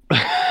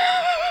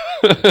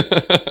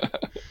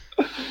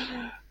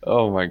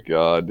 Oh my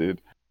god,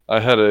 dude. I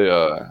had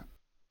a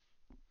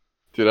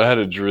I had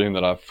a dream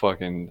that I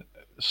fucking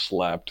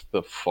slapped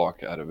the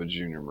fuck out of a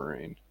junior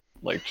marine.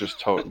 Like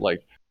just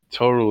like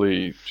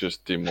totally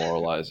just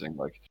demoralizing.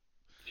 Like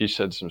he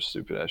said some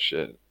stupid ass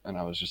shit and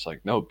I was just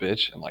like, "No,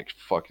 bitch," and like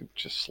fucking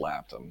just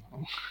slapped him.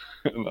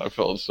 And I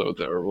felt so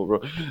terrible, bro.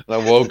 And I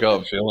woke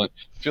up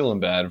feeling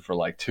bad for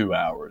like 2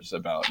 hours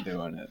about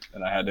doing it.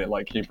 And I had to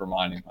like keep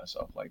reminding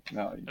myself like,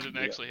 "No, you I can didn't do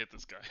that." actually hit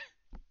this guy.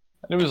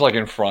 And it was like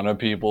in front of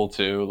people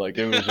too. Like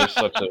it was just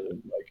such a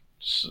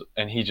like,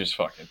 and he just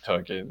fucking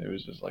took it. It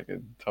was just like a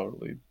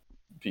totally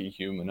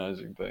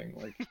dehumanizing thing.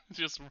 Like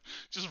just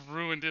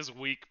ruined his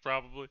week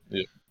probably.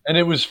 yeah. And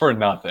it was for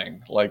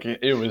nothing. Like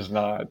it was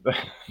not.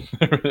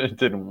 It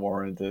didn't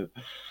warrant it.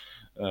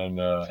 And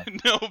No,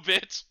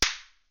 bitch.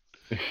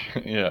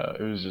 yeah,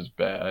 it was just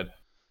bad.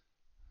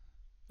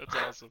 That's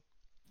awesome.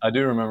 I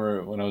do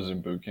remember when I was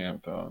in boot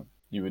camp,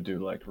 you would do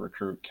like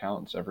recruit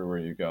counts everywhere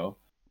you go.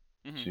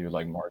 Hmm. So you would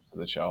like march to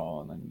the chow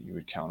and then you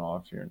would count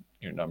off your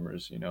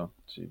numbers, So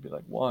you'd be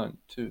like 1,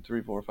 2,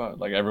 3, 4, 5.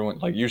 Like everyone,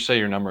 like you say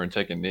your number and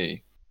take a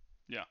knee.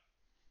 Yeah.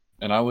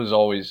 And I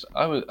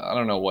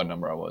don't know what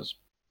number I was.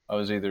 I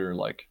was either a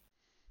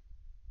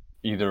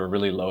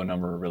really low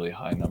number or a really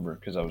high number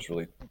because I was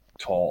really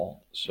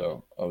tall.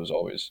 So I was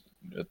always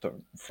at the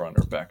front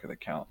or back of the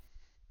count.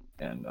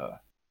 And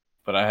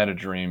but I had a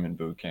dream in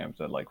boot camp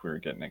that like we were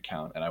getting a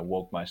count, and I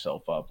woke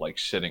myself up like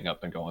sitting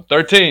up and going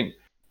 13,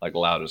 like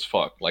loud as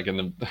fuck, like in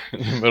the, in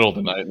the middle of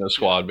the night in the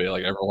squad bay,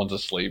 like everyone's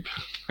asleep.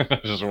 I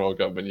just woke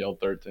up and yelled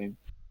 13.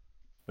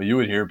 But you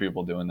would hear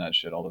people doing that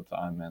shit all the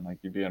time, man. Like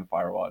you'd be on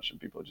Firewatch and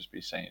people would just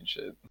be saying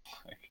shit,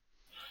 like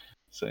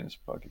saying some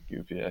fucking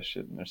goofy ass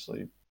shit in their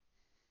sleep.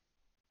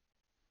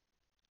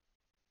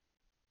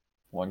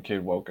 One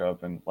kid woke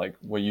up and like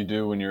what you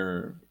do when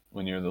you're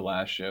the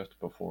last shift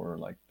before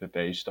like the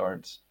day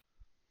starts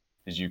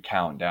is you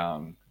count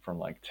down from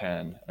like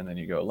 10 and then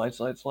you go lights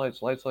lights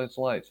lights lights lights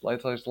lights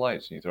lights lights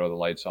lights and you throw the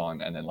lights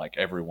on and then like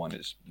everyone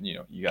is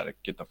you got to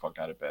get the fuck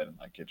out of bed and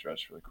like get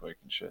dressed really quick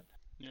and shit.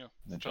 Yeah.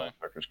 And the Fine. job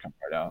workers come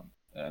right out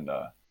and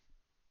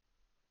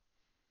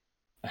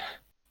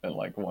and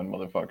like one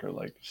motherfucker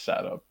like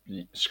sat up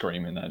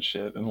screaming that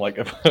shit and like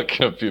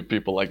a few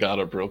people like got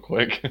up real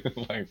quick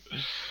like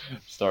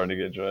starting to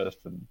get dressed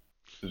and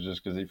it was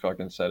just because he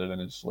fucking said it in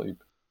his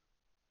sleep.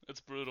 That's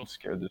brutal. It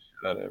scared the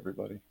shit out of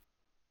everybody.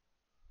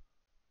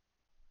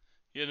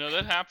 Yeah, no,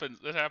 that happens.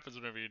 That happens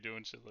whenever you're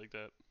doing shit like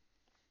that.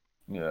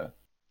 Yeah.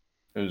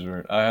 It was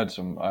weird. I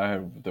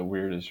have the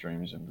weirdest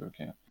dreams in boot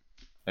camp.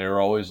 They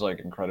were always like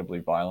incredibly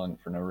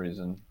violent for no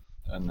reason.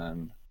 And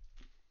then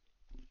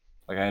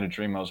like I had a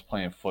dream I was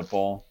playing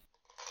football,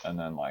 and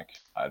then like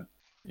I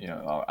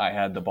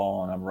had the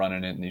ball and I'm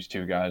running it, and these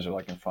two guys are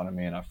like in front of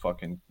me, and I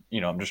fucking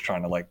I'm just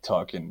trying to like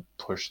tuck and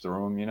push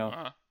through them,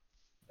 Uh,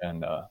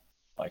 and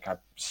like I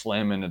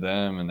slam into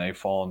them, and they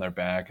fall on their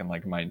back, and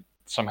like my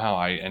somehow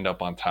I end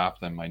up on top of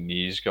them. My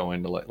knees go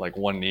into like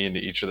one knee into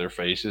each of their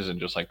faces and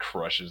just like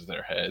crushes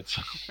their heads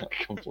like,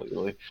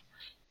 completely.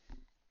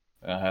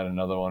 And I had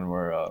another one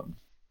where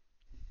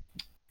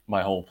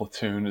my whole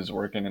platoon is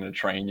working in a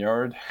train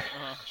yard,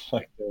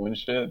 like doing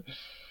shit.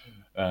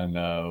 And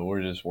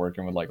we're just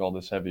working with like all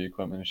this heavy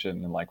equipment and shit.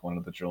 And then like one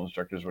of the drill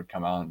instructors would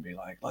come out and be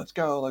like, "Let's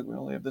go! Like we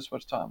only have this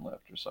much time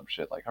left," or some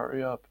shit. Like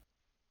hurry up.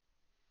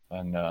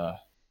 And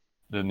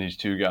then these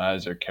two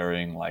guys are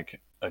carrying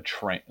like a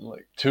train.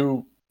 Like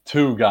two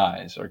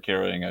guys are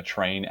carrying a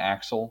train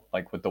axle,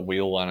 like with the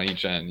wheel on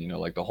each end.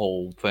 Like the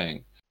whole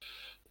thing.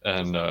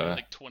 And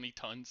like 20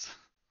 tons.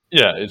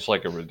 yeah, it's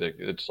like a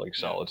ridiculous. It's like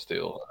solid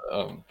steel.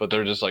 But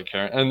they're just like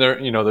carrying, and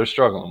they're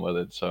struggling with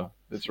it, so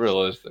it's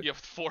realistic. Yeah,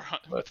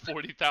 with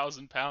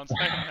 40,000 pounds.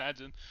 I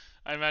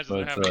imagine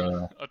they're But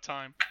having a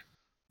time.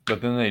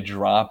 but then they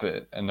drop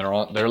it, and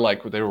they're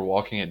like they were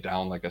walking it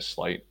down like a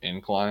slight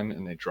incline,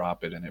 and they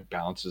drop it, and it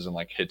bounces and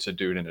like hits a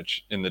dude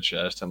in the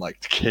chest, and like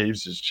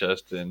caves his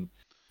chest in,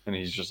 and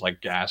he's just like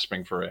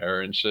gasping for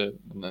air and shit.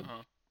 And then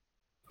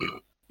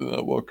I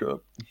woke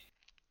up.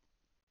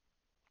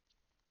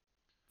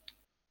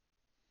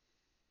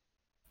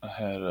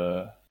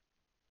 I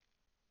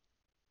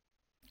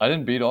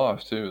didn't beat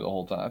off too the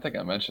whole time. I think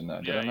I mentioned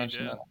that. Did I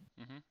mention that?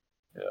 Mm-hmm.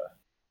 Yeah.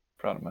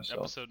 Proud of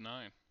myself. Episode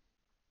 9.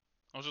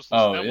 I was just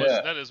listening.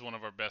 Yeah. That is one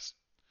of our best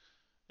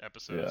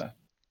episodes. Yeah.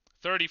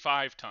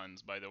 35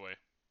 tons, by the way.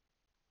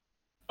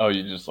 Oh,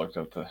 you just looked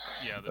up the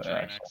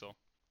train axle.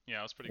 Yeah,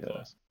 it was pretty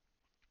close.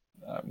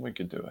 We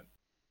could do it.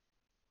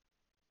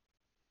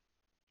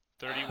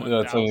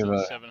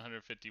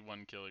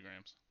 31,751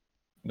 kilograms.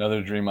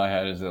 Another dream I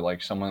had is that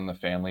like someone in the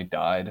family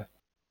died,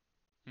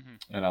 mm-hmm.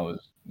 and I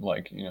was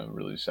like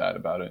really sad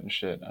about it and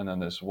shit. And then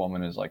this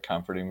woman is like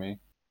comforting me,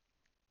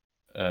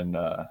 and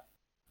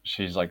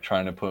she's like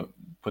trying to put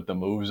the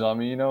moves on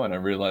me, and I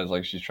realize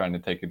like she's trying to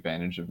take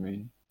advantage of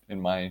me in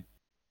my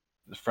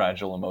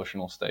fragile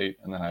emotional state.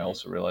 And then I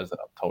also realize that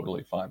I'm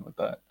totally fine with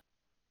that.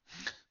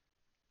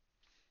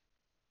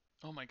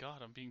 Oh my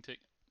god, I'm being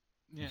taken.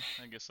 Yeah,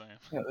 I guess I am.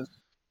 Yeah,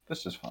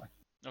 this is fine.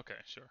 Okay,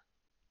 sure.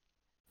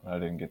 I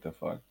didn't get to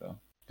fuck though.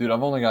 Dude,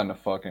 I've only gotten to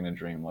fuck in a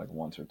dream like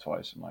once or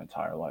twice in my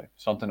entire life.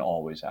 Something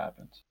always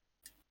happens.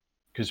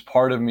 Because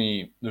part of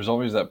me, there's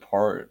always that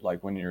part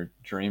like when you're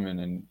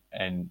dreaming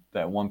and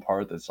that one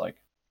part that's like,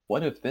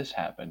 what if this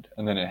happened?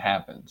 And then it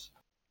happens.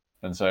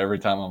 And so every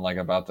time I'm like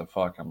about to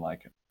fuck, I'm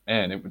like,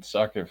 man, it would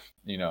suck if,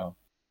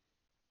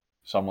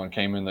 someone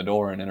came in the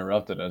door and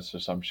interrupted us or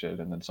some shit,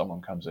 and then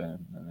someone comes in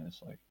and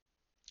it's like,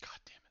 god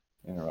damn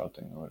it,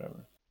 interrupting or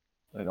whatever.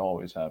 It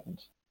always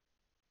happens.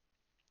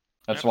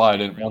 That's why I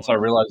didn't. Once I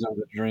realized it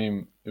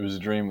was a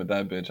dream with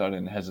that bitch. I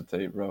didn't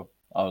hesitate, bro.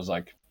 I was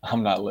like,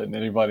 I'm not letting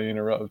anybody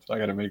interrupt. I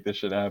got to make this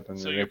shit happen.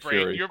 So your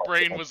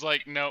brain was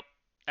like, nope.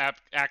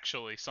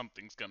 Actually,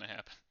 something's gonna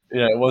happen.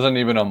 Yeah, it wasn't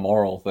even a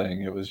moral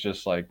thing. It was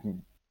just like,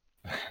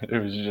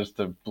 it was just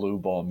to blue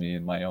ball me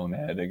in my own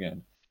head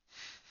again.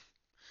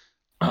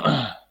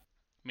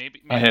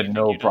 maybe I had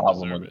no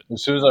problem with it.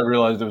 As soon as I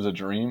realized it was a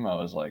dream, I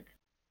was like,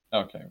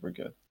 okay, we're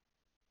good.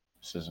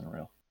 This isn't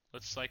real.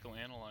 Let's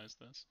psychoanalyze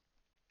this.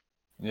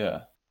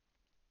 Yeah.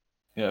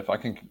 Yeah, if I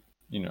can,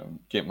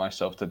 get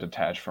myself to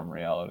detach from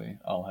reality,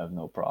 I'll have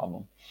no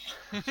problem.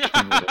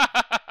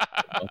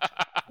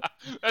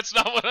 That's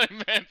not what I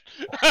meant.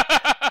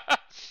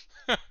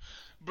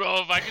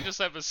 Bro, if I could just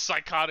have a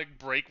psychotic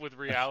break with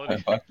reality.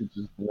 If I could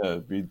just,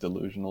 be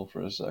delusional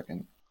for a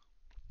second.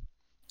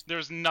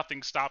 There's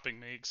nothing stopping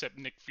me except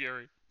Nick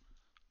Fury.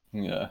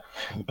 Yeah,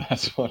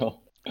 that's what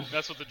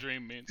the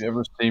dream means. If you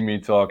ever see me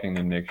talking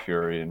to Nick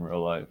Fury in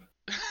real life,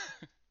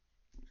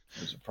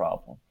 there's a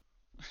problem.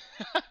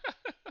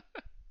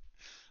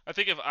 I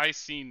think if I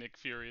see Nick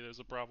Fury, there's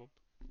a problem.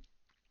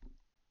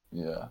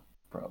 Yeah,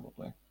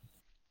 probably.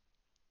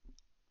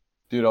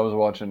 Dude, I was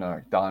watching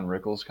a Don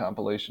Rickles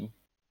compilation.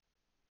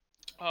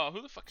 Oh,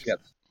 who the fuck is that?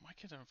 Why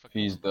can't I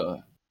fucking He's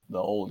the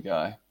old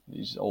guy.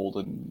 He's old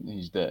and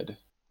he's dead.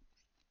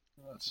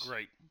 That's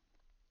great.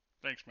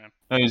 Thanks, man.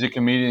 No, he's a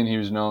comedian. He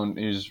was known.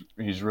 He's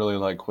really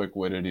like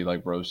quick-witted. He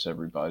like roasts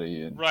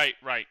everybody. And right,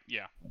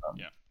 yeah,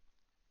 yeah.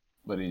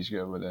 But he's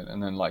good with it.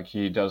 And then like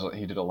he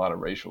did a lot of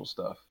racial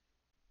stuff.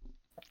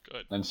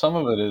 Good. And some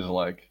of it is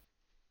like,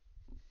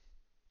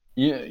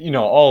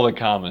 all the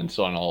comments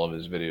on all of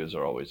his videos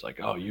are always like,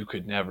 "Oh, you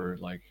could never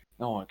like,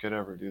 no one could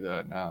ever do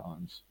that now."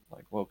 And it's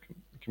like, well,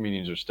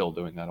 comedians are still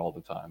doing that all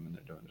the time, and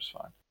they're doing just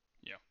fine.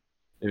 Yeah.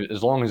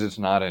 As long as it's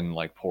not in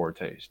like poor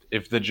taste.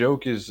 If the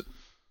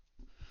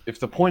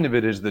point of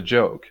it is the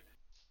joke,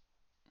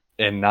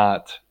 and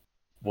not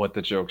what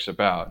the joke's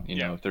about,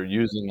 if they're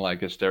using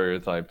like a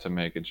stereotype to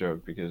make a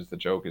joke because the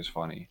joke is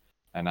funny,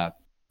 and not,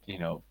 you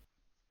know,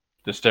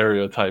 the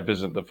stereotype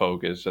isn't the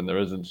focus and there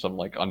isn't some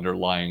like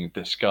underlying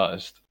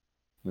disgust,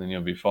 then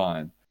you'll be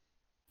fine.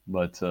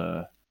 But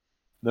there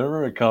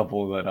were a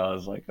couple that I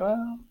was like,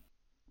 well,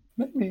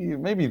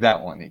 maybe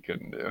that one he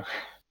couldn't do.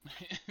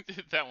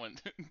 That one.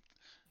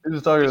 He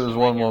was talking to This this one right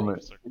one here, woman.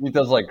 officer. He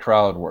does like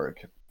crowd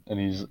work, and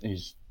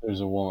he's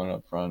there's a woman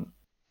up front,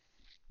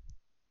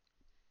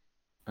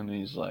 and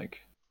he's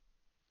like,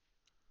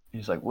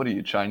 what are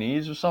you,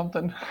 Chinese or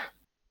something?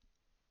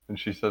 And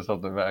she says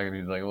something back, and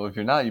he's like, well, if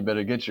you're not, you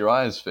better get your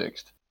eyes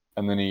fixed.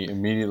 And then he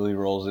immediately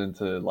rolls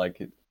into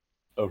like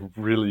a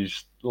really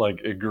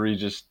like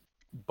egregious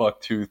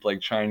bucktooth like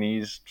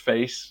Chinese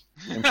face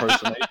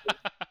impersonation.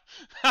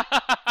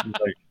 He's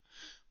like,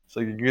 it's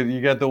like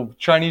you got the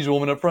Chinese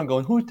woman up front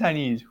going, "Who's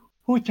Chinese?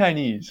 Who's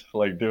Chinese?"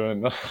 Like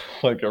doing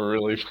like a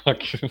really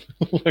fucking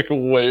like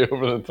way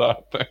over the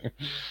top thing.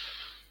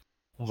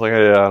 I was like,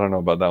 yeah, I don't know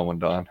about that one,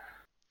 Don.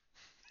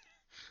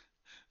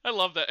 I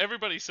love that.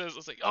 Everybody says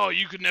it's like, oh,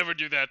 you could never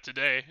do that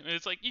today, and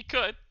it's like you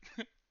could.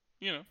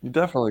 You know, You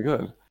definitely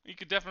could. you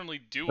could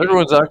definitely do it.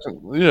 Everyone's acting.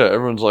 Yeah,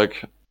 everyone's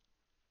like.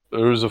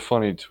 There was a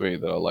funny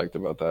tweet that I liked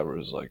about that, where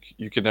it's like,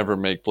 you could never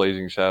make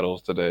Blazing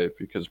Saddles today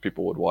because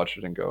people would watch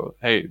it and go,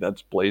 "Hey,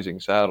 that's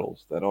Blazing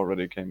Saddles. That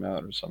already came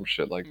out," or some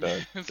shit like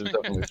that. It's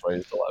definitely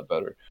phrased a lot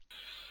better.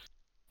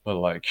 But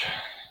like,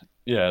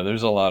 yeah,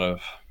 there's a lot of.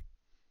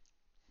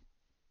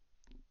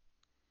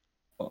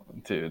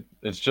 Dude,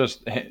 it's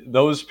just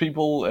those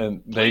people,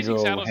 and they Blazing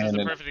go Saddles is hand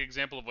a in. perfect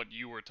example of what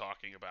you were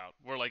talking about.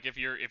 Where like if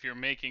you're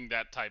making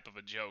that type of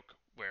a joke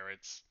where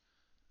it's,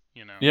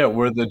 you know, Yeah,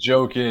 where the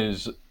joke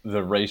is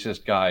the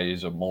racist guy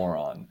is a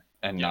moron,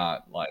 and yeah,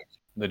 not like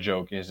the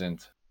joke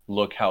isn't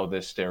look how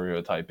this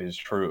stereotype is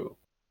true,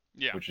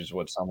 yeah, which is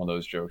what some of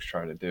those jokes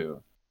try to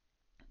do.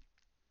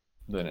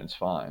 Then it's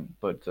fine.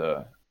 But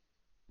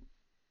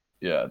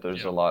yeah,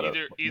 there's yeah. a lot of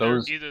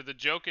those. Either the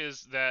joke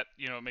is that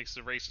it makes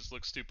the racist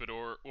look stupid,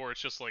 or it's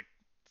just like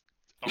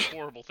a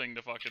horrible thing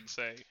to fucking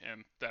say,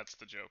 and that's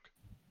the joke.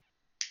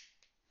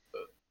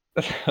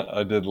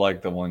 I did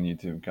like the one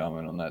YouTube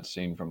comment on that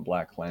scene from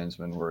Black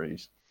Klansman where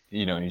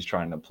he's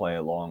trying to play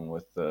along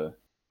with the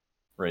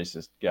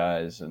racist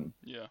guys, and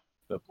Yeah.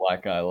 the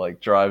black guy like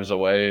drives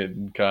away,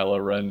 and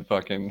Kylo Ren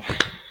fucking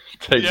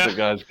takes the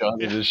guy's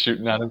gun and is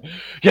shooting at him.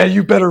 Yeah,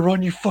 you better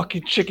run, you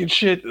fucking chicken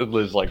shit. And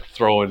Liz like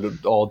throwing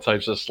all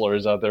types of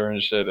slurs out there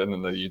and shit. And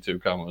then the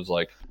YouTube comment was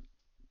like,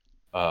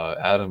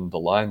 Adam, the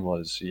line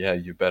was, "Yeah,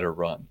 you better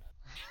run."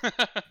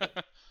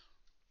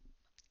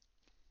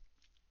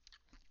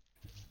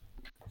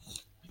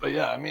 But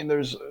yeah, I mean,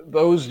 there's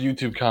those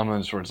YouTube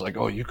comments where it's like,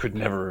 "Oh, you could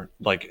never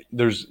like."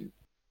 There's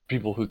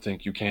people who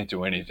think you can't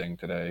do anything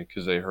today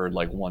because they heard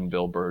like one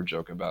Bill Burr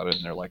joke about it,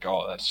 and they're like,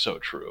 "Oh, that's so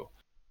true."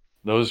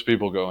 Those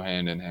people go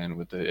hand in hand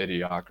with the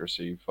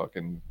idiocracy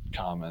fucking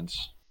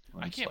comments.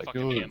 I It's can't like,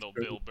 fucking oh, handle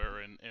Bill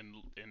Burr in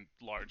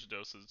large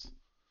doses.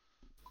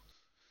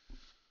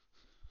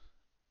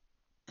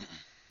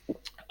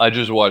 I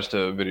just watched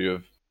a video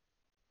of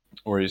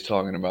where he's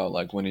talking about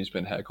like when he's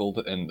been heckled,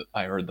 and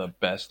I heard the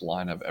best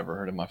line I've ever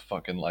heard in my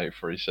fucking life,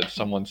 where he said,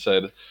 "Someone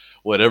said,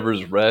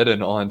 whatever's red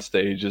and on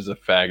stage is a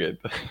faggot."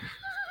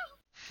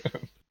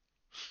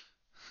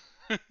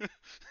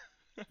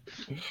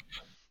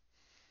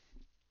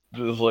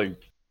 Just like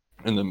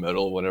in the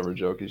middle of whatever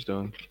joke he's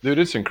doing. Dude,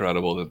 it's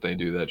incredible that they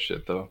do that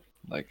shit though.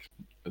 Like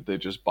that they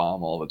just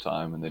bomb all the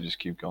time and they just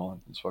keep going.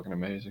 It's fucking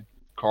amazing.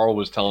 Carl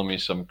was telling me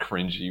some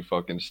cringy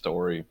fucking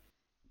story.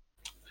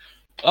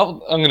 I'm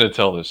gonna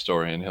tell this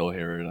story and he'll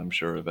hear it, I'm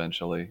sure,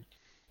 eventually.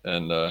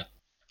 And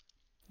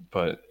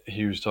but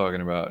he was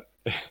talking about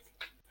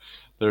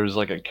there was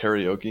like a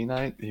karaoke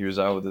night. He was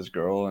out with his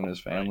girl and his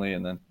family,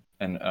 and then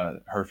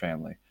her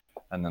family,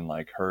 and then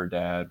like her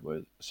dad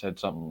said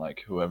something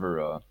like,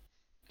 "Whoever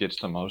gets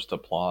the most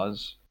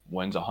applause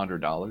wins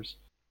 $100."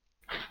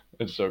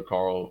 And so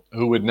Carl,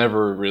 who would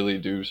never really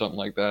do something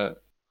like that,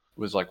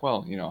 was like,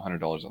 "Well,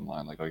 $100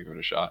 online, like I'll give it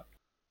a shot."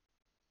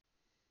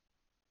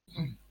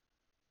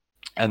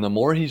 And the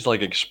more he's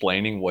like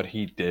explaining what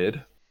he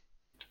did,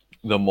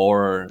 the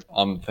more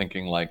I'm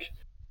thinking like,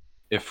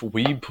 if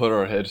we put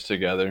our heads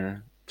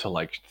together to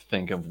like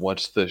think of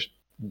what's the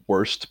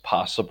worst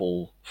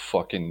possible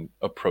fucking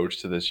approach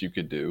to this you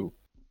could do,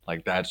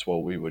 like that's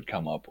what we would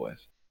come up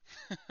with.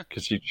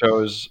 Because he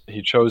chose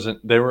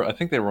it. I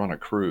think they were on a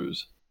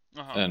cruise,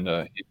 Uh-huh.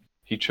 and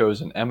he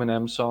chose an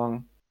Eminem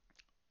song.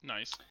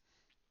 Nice.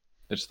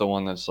 It's the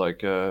one that's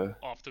like,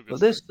 Off to a good well, start.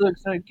 this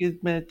looks like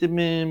it's meant to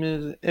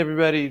meme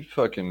everybody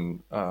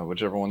fucking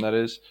whichever one that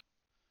is.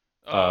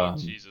 Oh,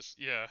 Jesus.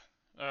 Yeah.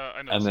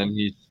 I know the And then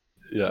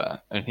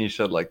song. he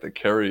said like the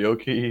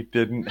karaoke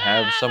didn't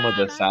have some of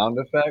the Na, sound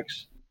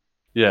effects.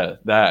 Yeah,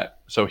 that.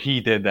 So he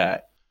did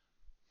that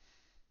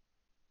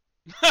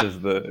na.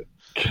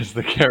 because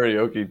the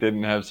karaoke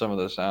didn't have some of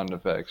the sound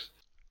effects.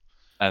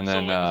 And So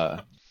then wait,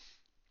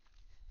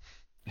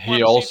 he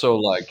what? also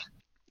like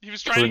He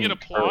was trying to get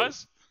couldn't.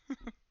 applause.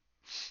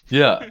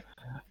 Yeah,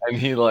 and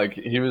he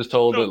was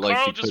told No, that like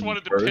Carl he just couldn't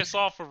wanted to curse. piss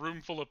off a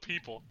room full of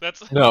people.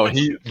 That's No, that's.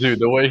 dude,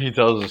 the way he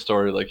tells the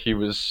story, like he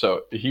was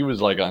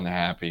like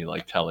unhappy,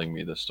 like telling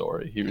me the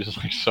story. He was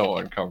like so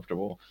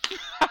uncomfortable,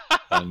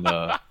 and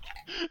Well,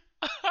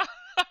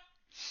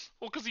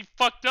 because he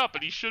fucked up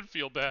and he should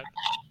feel bad.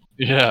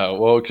 yeah,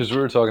 well, because we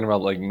were talking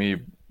about like me,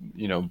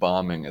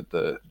 bombing at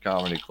the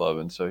comedy club,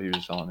 and so he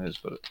was telling his,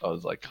 but I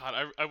was like, God,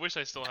 I wish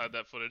I still had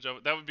that footage.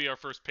 That would be our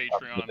first I'm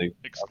Patreon really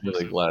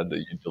exclusive. glad that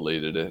you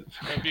deleted it.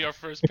 That'd be our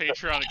first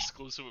Patreon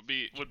exclusive. Would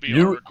be our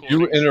You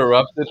recordings.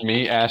 interrupted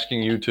me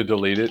asking you to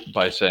delete it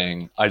by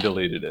saying I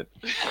deleted it.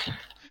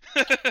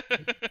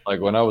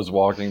 Like when I was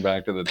walking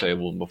back to the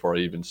table before I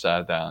even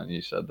sat down,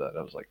 you said that.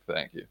 I was like,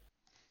 thank you.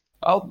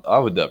 I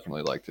would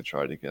definitely like to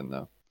try it again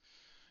though.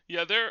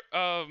 Yeah,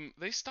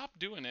 they stopped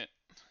doing it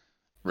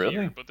Really?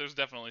 here, but there's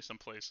definitely some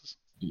places.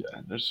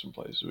 Yeah, there's some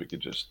places we could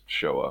just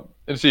show up.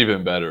 It's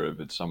even better if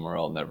it's somewhere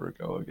I'll never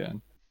go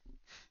again.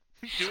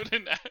 do it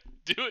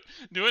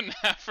in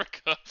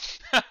Africa.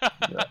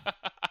 Yeah.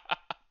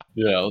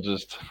 Yeah, I'll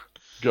just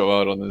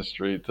go out on the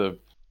street to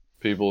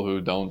people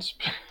who don't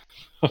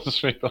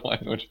speak the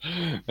language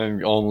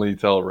and only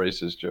tell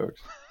racist jokes.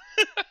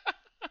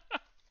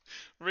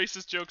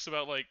 Racist jokes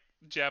about like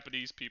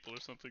Japanese people or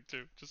something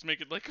too. Just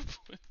make it like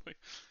completely.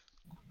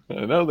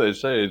 I know they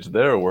say it's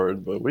their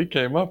word, but we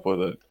came up with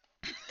it.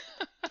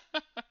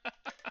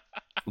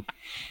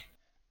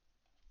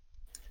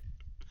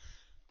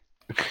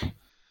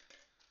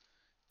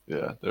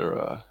 Yeah,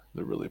 they're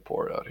really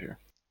poor out here.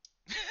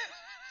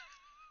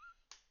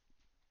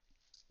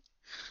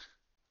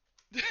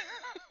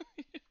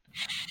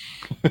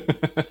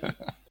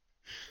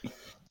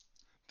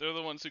 They're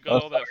the ones who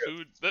got all that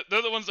food.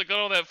 They're the ones that got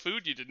all that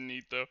food you didn't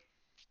eat though,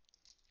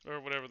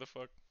 or whatever the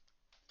fuck.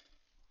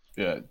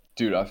 Yeah,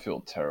 dude, I feel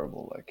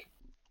terrible. Like,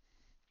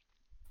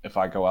 if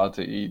I go out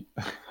to eat,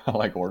 I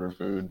like order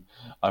food,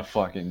 I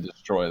fucking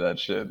destroy that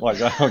shit.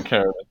 Like, I don't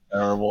care if it's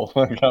terrible.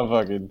 Like,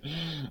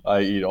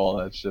 I eat all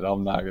that shit.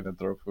 I'm not gonna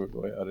throw food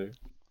away out here.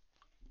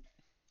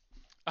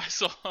 I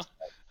saw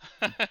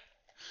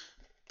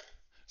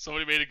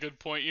somebody made a good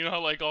point. You know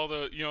how like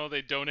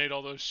they donate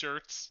all those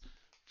shirts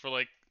for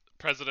like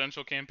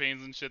presidential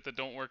campaigns and shit that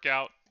don't work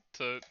out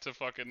to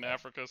fucking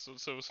Africa. So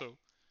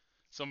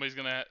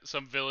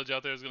some village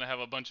out there is gonna have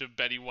a bunch of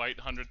Betty White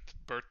 100th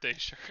birthday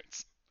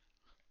shirts.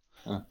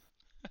 Huh.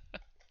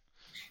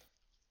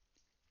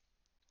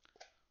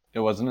 It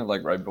wasn't it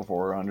like right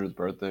before her 100th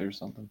birthday or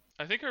something?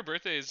 I think her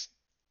birthday's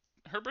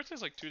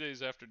like 2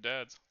 days after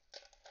Dad's.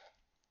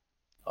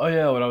 Oh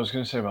yeah, what I was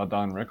gonna say about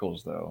Don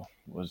Rickles though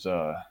was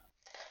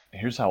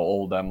here's how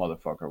old that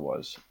motherfucker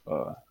was.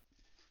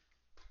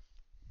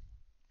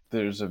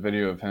 There's a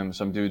video of him,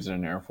 some dude's in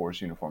an Air Force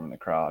uniform in the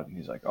crowd, and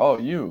he's like, "Oh,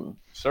 you,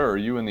 sir, are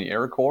you in the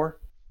Air Corps?"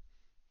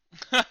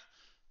 And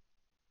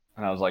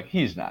I was like,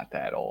 "He's not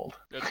that old."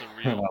 That's a And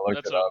real. I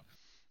looked That's it a. up.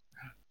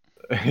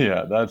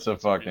 Yeah, that's a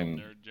That's a real fucking.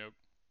 nerd joke.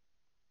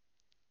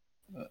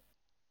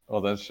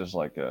 Oh, that's just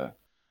like a.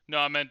 No,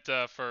 I meant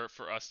for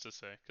us to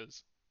say,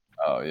 because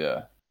Oh yeah,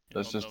 I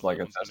that's don't know just if like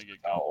that a one's gonna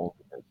testament get to how good. old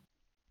it is.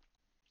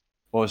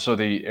 Well, so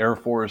the Air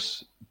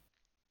Force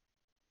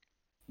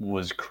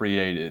was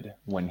created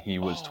when he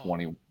was Oh.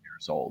 21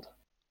 years old.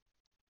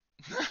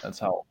 That's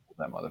how old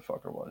that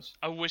motherfucker was.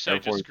 I wish I Air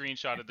just Force.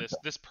 screenshotted this.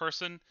 This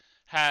person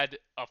had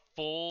a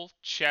full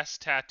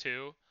chest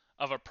tattoo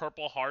of a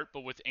purple heart,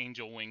 but with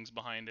angel wings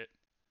behind it.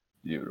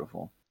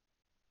 Beautiful.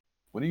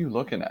 What are you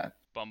looking at?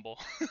 Bumble.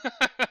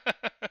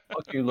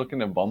 What are you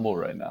looking at Bumble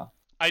right now?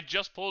 I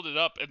just pulled it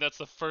up, and that's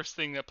the first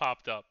thing that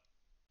popped up.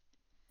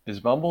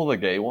 Is Bumble the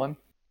gay one?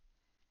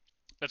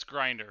 That's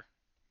Grinder.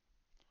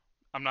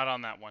 I'm not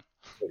on that one.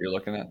 What you're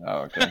looking at?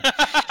 Oh, okay.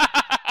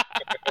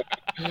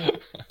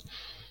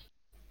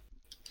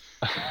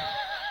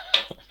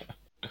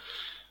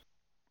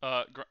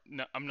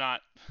 No, I'm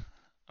not.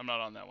 I'm not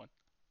on that one.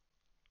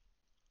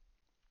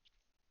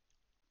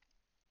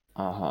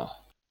 Uh-huh.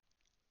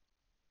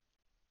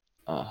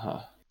 Uh-huh.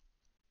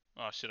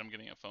 Oh shit! I'm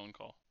getting a phone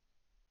call.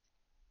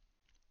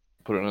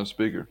 Put it on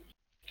speaker.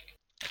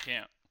 I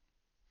can't.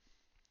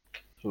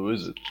 Who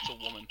is it? It's a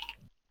woman.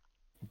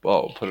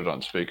 Oh, put it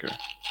on speaker.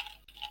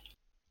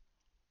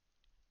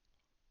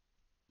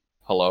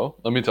 Hello?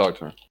 Let me talk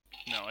to her.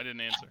 No, I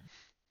didn't answer.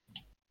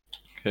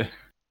 Okay.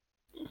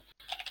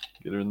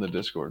 Get her in the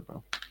Discord,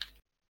 bro.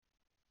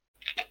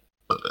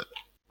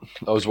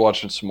 I was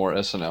watching some more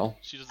SNL.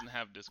 She doesn't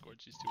have Discord.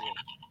 She's too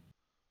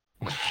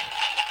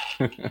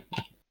old.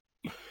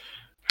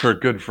 Her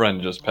good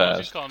friend just Hold on,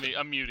 she's passed. calling me.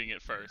 I'm muting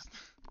it first.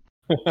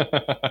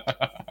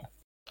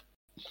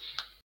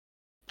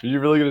 Are you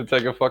really gonna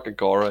take a fucking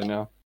call right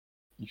now?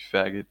 You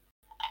faggot.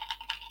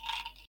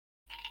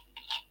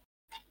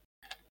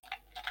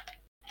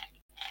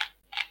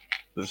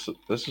 This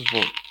is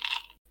what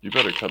you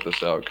better cut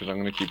this out because I'm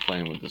gonna keep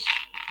playing with this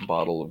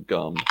bottle of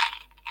gum.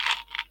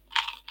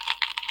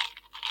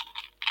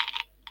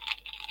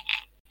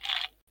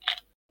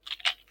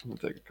 I'm gonna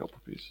take a couple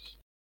pieces.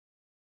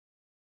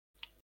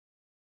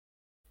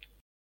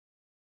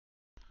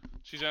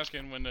 She's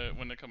asking when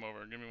to come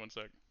over. Give me 1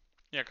 sec.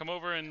 Yeah, come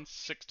over in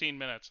 16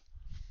 minutes.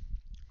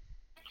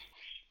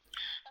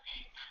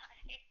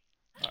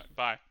 Alright,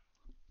 bye.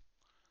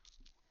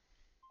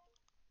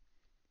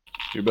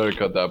 You better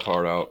cut that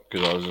part out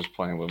because I was just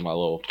playing with my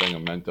little thing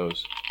of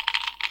Mentos.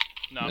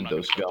 No, I'm not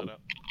gonna Mentos cut gum. that out.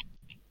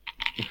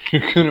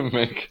 You're gonna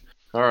make.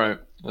 All right,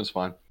 that's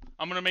fine.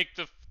 I'm gonna make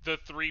the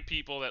 3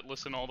 people that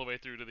listen all the way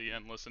through to the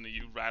end listen to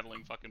you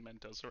rattling fucking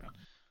Mentos around.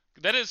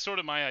 That is sort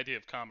of my idea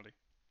of comedy.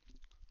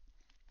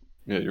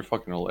 Yeah, you're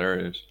fucking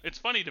hilarious. It's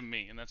funny to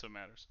me, and that's what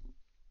matters.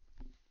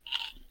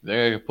 You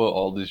think I could put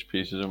all these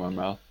pieces in my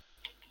mouth?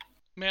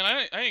 Man,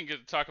 I didn't get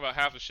to talk about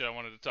half the shit I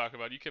wanted to talk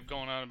about. You kept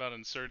going on about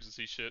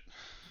insurgency shit.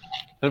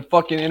 Then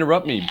fucking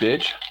interrupt me,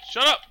 bitch.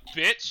 Shut up,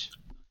 bitch!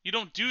 You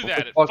don't do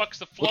that. It Fuck, fucks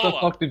the flow what the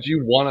up. fuck did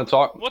you want to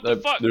talk? What the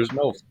fuck? There's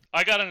no.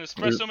 I got an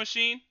espresso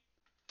machine.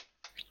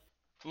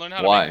 Learn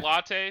how to Why? make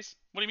lattes.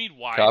 What do you mean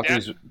why?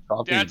 Coffee's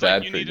Dad's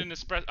bad like, you for need you. an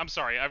espresso. I'm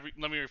sorry.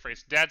 Let me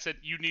rephrase. Dad said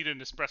you need an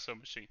espresso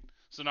machine.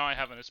 So now I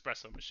have an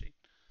espresso machine.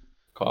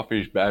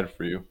 Coffee's bad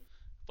for you.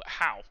 But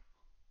how?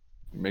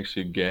 It makes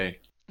you gay.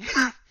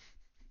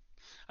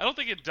 I don't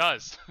think it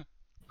does.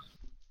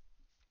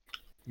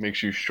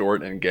 Makes you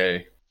short and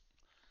gay.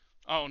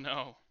 Oh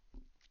no.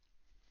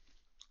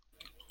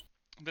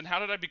 Then how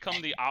did I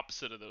become the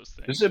opposite of those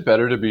things? Is it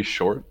better to be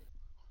short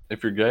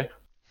if you're gay?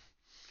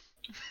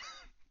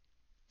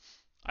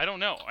 I don't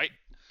know.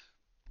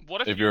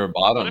 What If you're a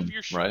bottom, what if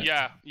you're right?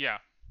 Yeah.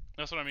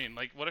 That's what I mean.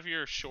 Like, what if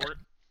you're short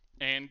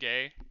and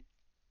gay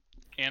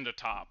and a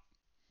top,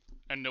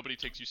 and nobody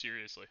takes you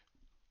seriously?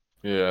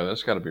 Yeah,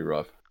 that's got to be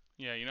rough.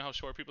 Yeah, you know how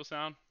short people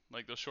sound?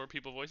 Like those short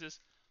people voices?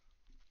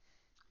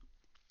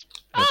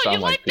 They Oh, sound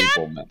you like like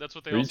people, that? man. That's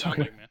what they Are all you sound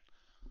talking- like,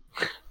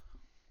 man.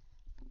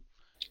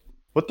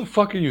 What the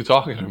fuck are you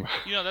talking about?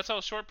 You know, that's how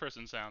a short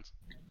person sounds.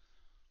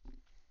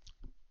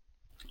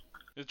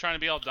 They're trying to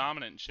be all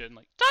dominant and shit, and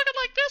like, talking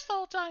like this the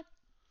whole time.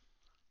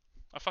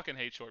 I fucking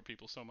hate short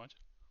people so much.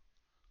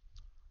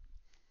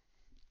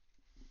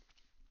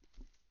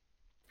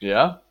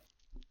 Yeah?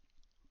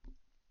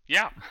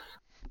 Yeah,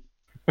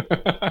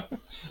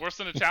 worse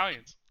than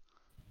Italians.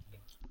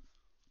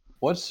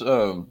 What's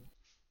Oh,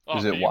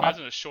 Is can it you WAP?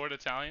 imagine a short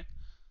Italian?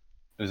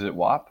 Is it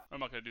WAP I'm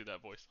not gonna do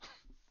that voice.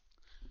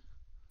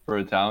 for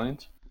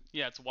Italians?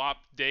 Yeah, it's WAP,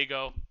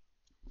 Dago,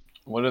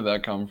 Where did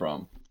that come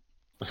from?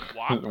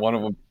 WAP. One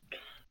of them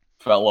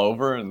fell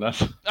over, and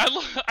that's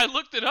I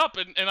looked it up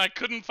and I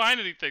couldn't find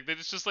anything. They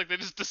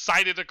just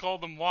decided to call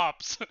them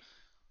WAPs.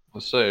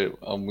 let's say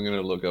I'm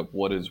gonna look up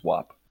what is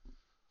WAP.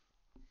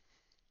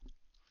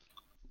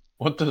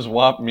 What does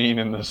WAP mean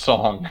in the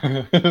song?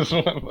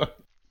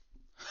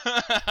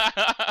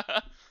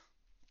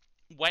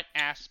 Wet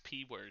ass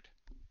P word.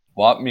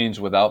 WAP means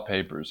without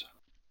papers.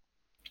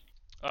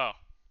 Oh. Well,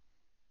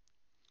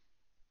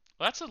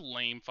 that's a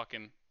lame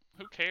fucking.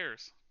 Who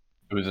cares?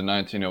 It was in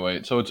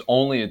 1908, so it's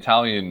only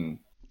Italian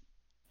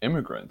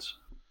immigrants.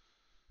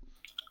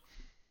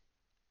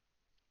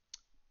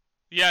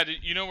 Yeah,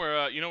 you know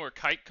where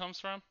kite comes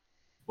from?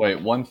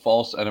 Wait, one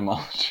false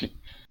etymology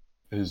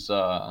is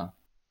that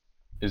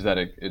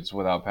it's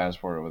without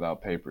passport or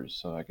without papers.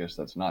 So I guess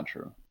that's not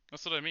true.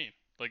 That's what I mean.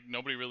 Like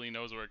nobody really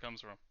knows where it comes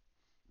from.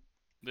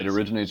 It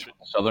originates from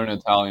the Southern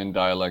Italian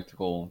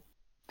dialectal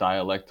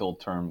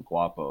term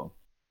guapo,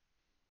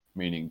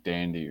 meaning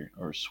dandy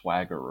or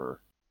swaggerer,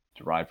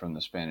 derived from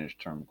the Spanish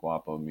term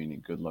guapo,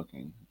 meaning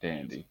good-looking,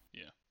 dandy.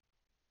 Yeah.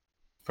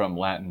 From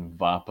Latin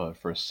vapa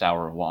for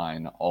sour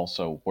wine,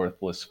 also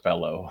worthless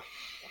fellow.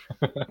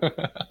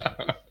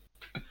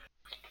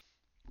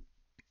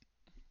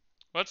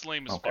 Well, that's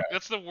lame as Okay. fuck.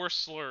 That's the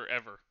worst slur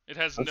ever.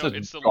 It's the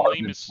garbage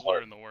lamest slur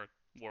slur. in the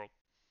world.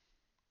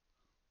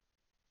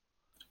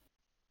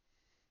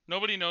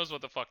 Nobody knows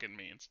what the fuck it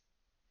means.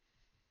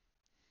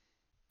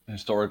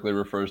 Historically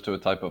refers to a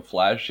type of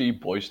flashy,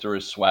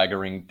 boisterous,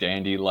 swaggering,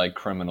 dandy-like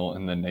criminal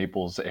in the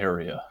Naples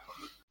area.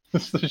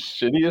 It's the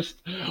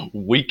shittiest,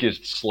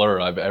 weakest slur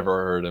I've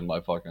ever heard in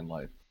my fucking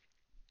life.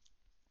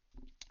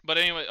 But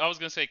anyway, I was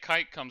gonna say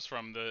kite comes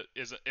from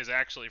is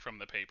actually from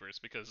the papers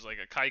because like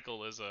a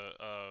keikel is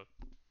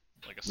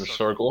like a The circle.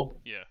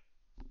 circle? Yeah.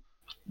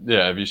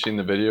 Yeah, have you seen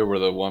the video where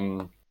the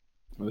one,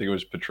 I think it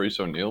was Patrice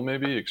O'Neill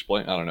maybe,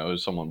 I don't know, it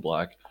was someone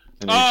black.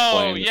 And he Oh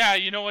explained- yeah,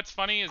 you know what's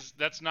funny is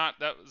that's not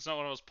what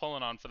I was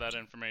pulling on for that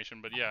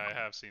information, but yeah, I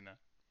have seen that.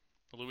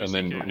 The Louis And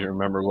then CK you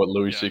remember what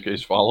Louis Yeah.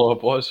 C.K.'s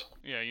follow-up was?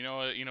 Yeah, you know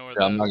where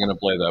Yeah, I'm not going to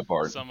play that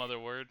part. some other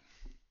word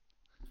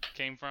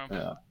came from.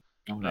 Yeah,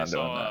 I'm They not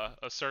doing saw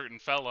that. a certain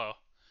fellow,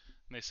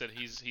 and they said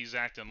he's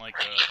acting like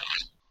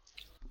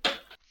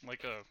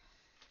a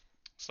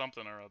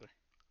something or other,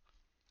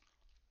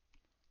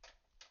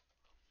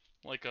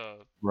 like a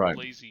Right.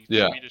 lazy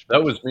Yeah, Swedish that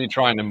person. was me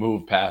trying to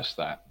move past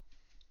that.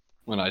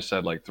 When I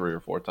said like 3 or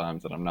 4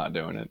 times that I'm not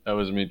doing it, that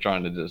was me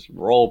trying to just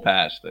roll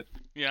past it.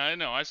 Yeah, I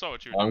know. I saw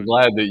what you were I'm doing.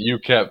 glad that you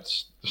kept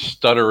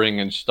stuttering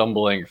and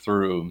stumbling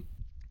through.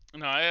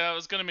 No, I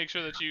was gonna make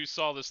sure that you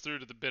saw this through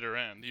to the bitter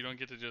end. You don't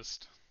get to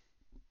just,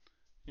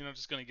 you're not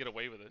just gonna get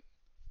away with it.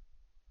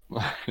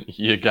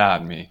 You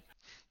got me.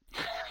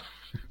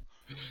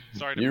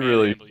 Sorry to You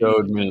really manhandle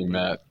showed you. me,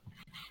 Matt.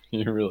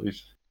 You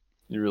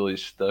really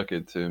stuck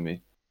it to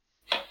me,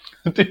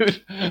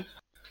 dude.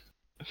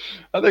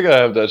 I think I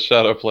have that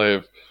shadow play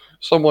of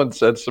someone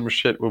said some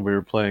shit when we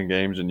were playing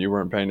games and you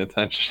weren't paying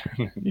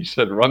attention. And you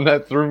said, "Run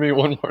that through me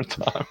one more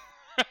time."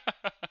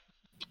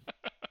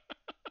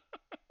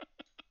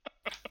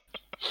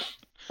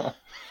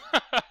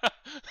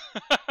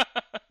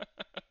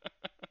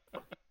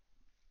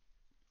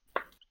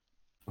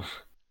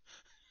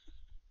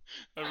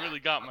 I really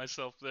got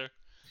myself there.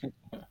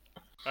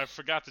 I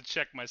forgot to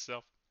check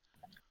myself.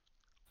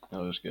 That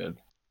was good.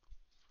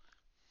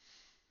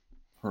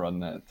 Run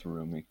that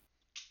through me.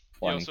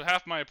 Funny. Yo, so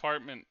half my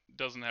apartment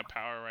doesn't have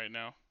power right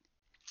now.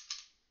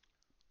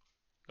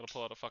 Gotta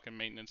pull out a fucking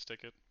maintenance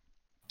ticket.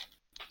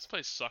 This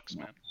place sucks,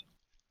 man.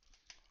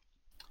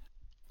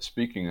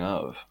 Speaking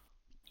of,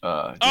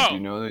 did Oh! you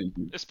know that you...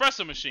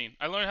 Espresso machine.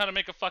 I learned how to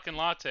make a fucking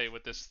latte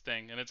with this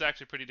thing, and it's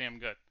actually pretty damn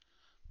good.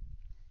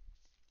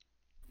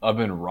 I've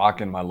been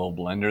rocking my little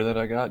blender that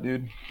I got,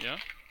 dude. Yeah?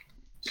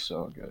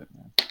 So good,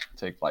 man.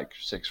 Take like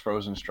 6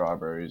 frozen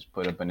strawberries,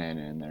 put a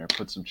banana in there,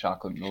 put some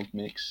chocolate milk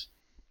mix,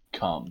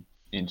 come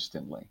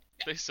instantly.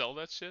 They sell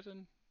that shit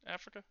in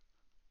Africa?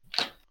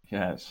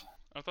 Yes.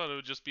 I thought it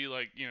would just be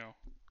like,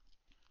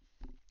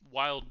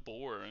 wild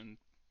boar and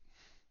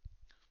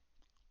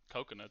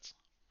coconuts.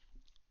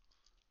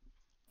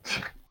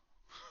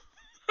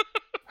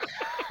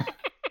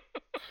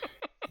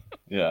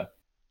 Yeah.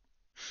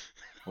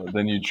 Well,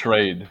 then you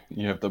trade.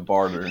 You have to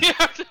barter. You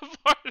have to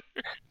barter.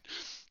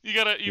 You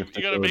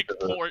gotta make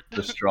port.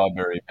 The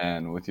strawberry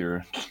man with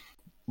your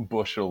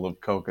bushel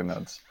of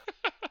coconuts.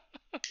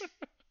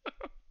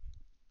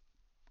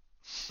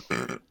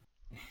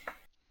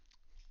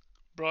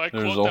 Bro, I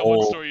There's quote a that one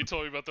whole- story you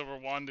told me about the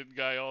Rwandan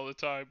guy all the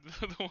time.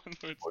 The one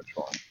where it's, Which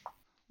one?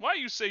 why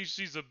you say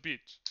she's a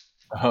bitch?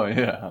 Oh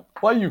yeah.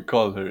 Why you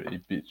call her a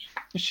bitch?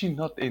 Is she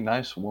not a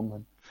nice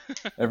woman?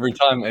 Every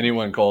time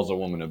anyone calls a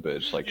woman a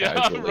bitch, like Yeah,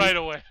 casually, right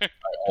away. I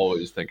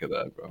always think of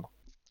that, bro.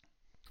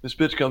 This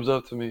bitch comes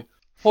up to me.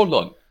 Hold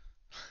on.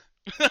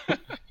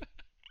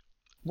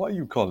 Why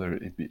you call her a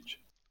bitch?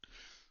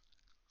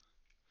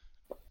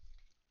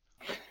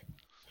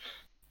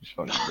 It's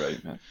fucking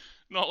great, man.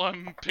 And all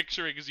I'm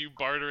picturing is you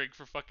bartering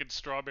for fucking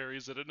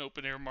strawberries at an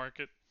open air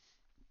market.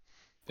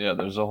 Yeah,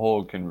 there's a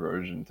whole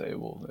conversion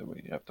table that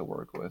we have to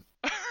work with.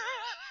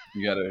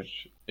 You gotta,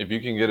 if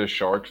you can get a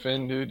shark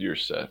fin, dude, you're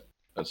set.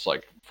 That's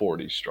like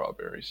 40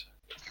 strawberries.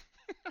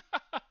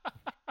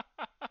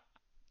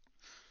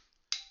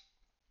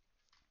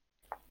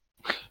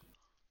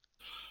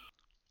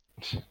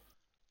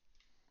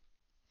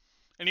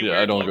 Any Yeah, I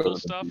weird don't go local to the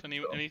stuff?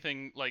 beach, though.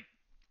 Anything like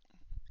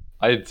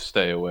I'd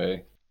stay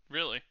away.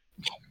 really?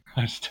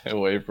 I stay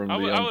away from the I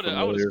would have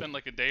unfamiliar. spent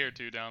like a day or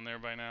two down there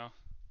by now.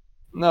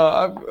 No,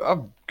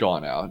 I've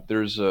gone out.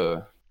 There's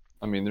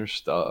there's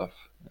stuff,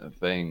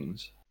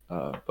 things,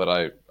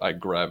 but I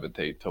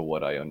gravitate to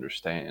what I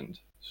understand.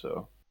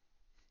 So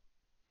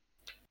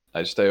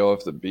I stay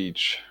off the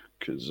beach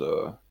because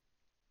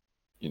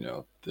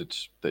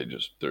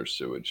their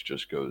sewage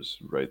just goes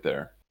right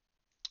there.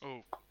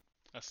 Oh,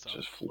 that's It tough.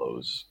 just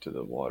flows to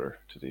the water,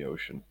 to the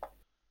ocean.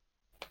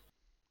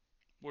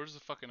 Where does the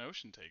fucking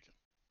ocean take it?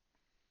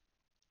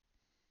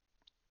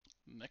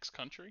 Next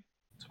country?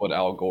 It's what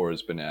Al Gore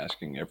has been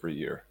asking every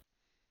year.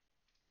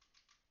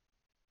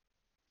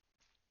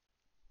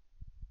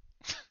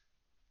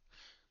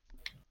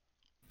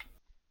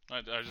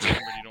 I just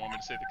remembered you don't want me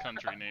to say the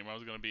country name. I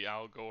was gonna be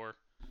Al Gore.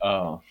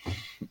 Oh,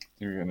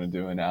 you're gonna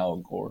do an Al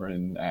Gore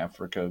in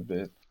Africa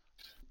bit.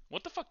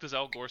 What the fuck does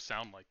Al Gore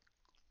sound like?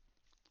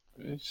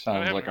 It I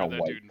sounds haven't like a heard that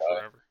white dude in guy.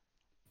 forever.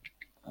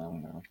 I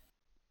don't know.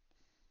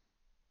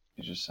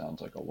 He just sounds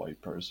like a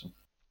white person.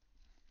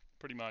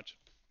 Pretty much.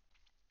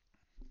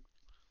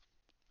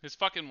 His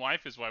fucking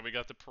wife is why we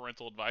got the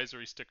parental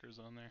advisory stickers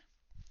on there.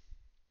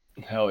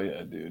 Hell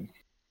yeah, dude.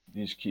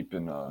 He's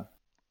keeping the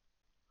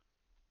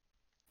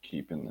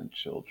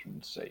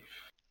children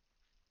safe.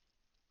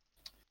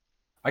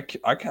 I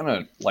kind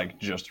of like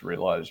just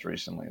realized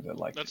recently that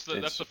like That's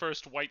the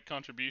first white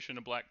contribution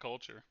to black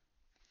culture.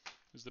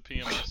 Is the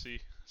PMRC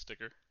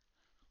sticker.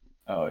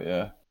 Oh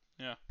yeah.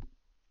 Yeah.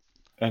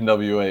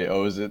 NWA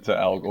owes it to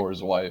Al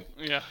Gore's wife.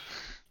 Yeah.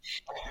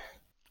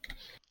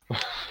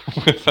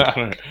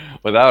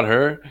 Without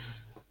her,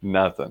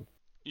 nothing.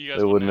 You guys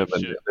They wouldn't have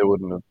have been. shit.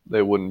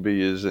 They wouldn't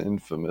be as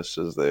infamous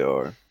as they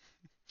are.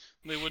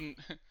 They wouldn't.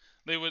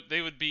 They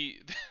would be.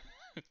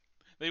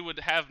 They would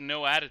have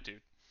no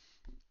attitude.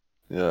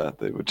 Yeah,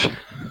 they would.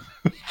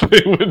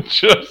 They would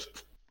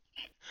just.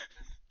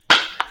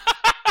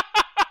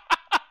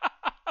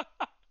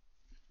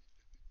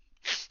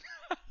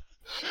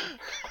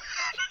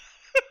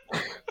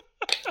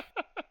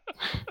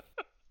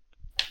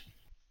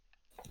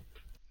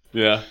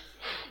 Yeah.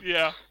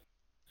 Yeah.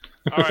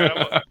 All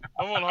right.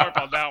 I won't harp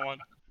on that one.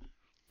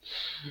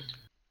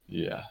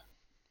 Yeah.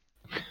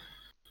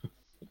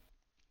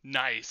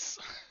 Nice.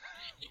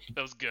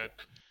 That was good.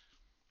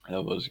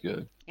 That was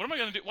good. What am I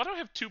gonna do? Why do I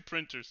have two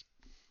printers?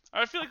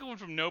 I feel like I went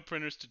from no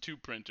printers to two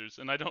printers,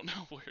 and I don't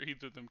know where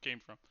either of them came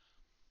from.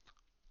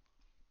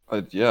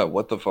 Yeah,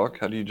 what the fuck?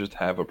 How do you just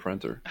have a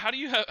printer? How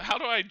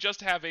do I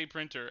just have a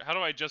printer? How do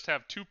I just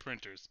have two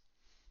printers?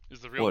 Is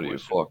the real What are you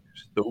question. fucking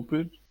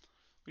stupid?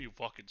 Are you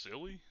fucking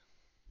silly?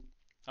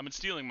 I've been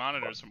stealing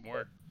monitors from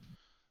work.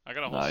 I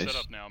got a whole Nice.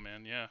 setup now,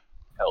 man. Yeah.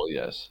 Hell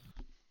yes.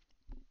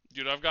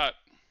 Dude, I got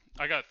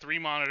 3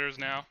 monitors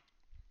now.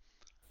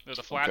 They're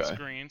the flat Okay.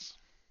 screens.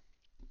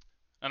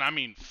 And I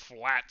mean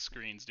flat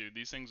screens, dude.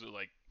 These things are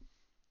like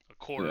a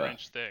quarter Yeah.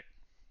 inch thick.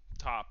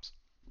 Tops.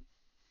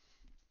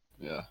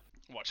 Yeah.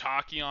 Watch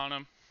hockey on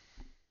them.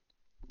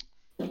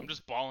 I'm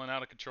just balling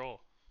out of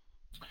control.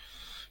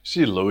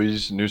 See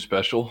Louis' new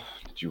special?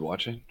 Did you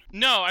watch it?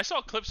 No, I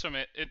saw clips from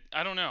it.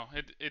 I don't know.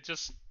 It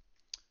just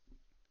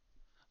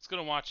I was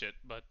gonna watch it,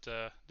 but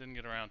didn't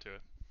get around to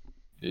it.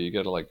 Yeah, you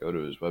gotta like go to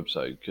his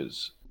website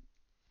because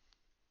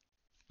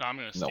No, I'm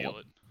gonna no steal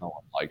one, it. no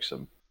one likes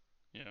him.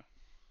 Yeah.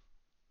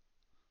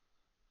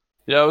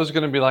 Yeah, I was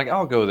gonna be like,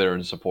 I'll go there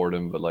and support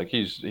him, but like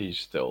he's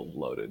still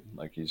loaded.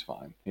 Like he's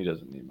fine. He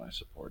doesn't need my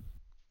support.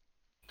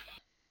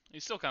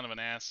 He's still kind of an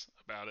ass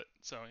about it.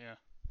 So yeah.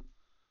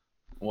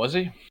 Was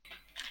he?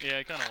 Yeah,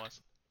 he kind of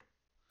was.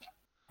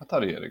 I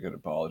thought he had a good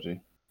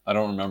apology. I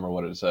don't remember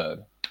what it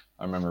said.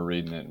 I remember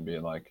reading it and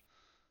being like,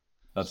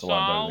 "That's a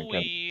lot better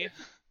than Kevin."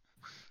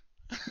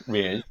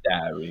 We're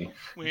sorry.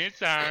 We're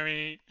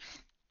sorry.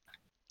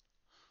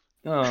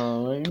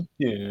 Oh, I'm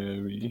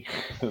sorry.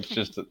 It's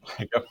just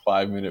like a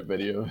 5-minute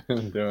video of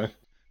him doing.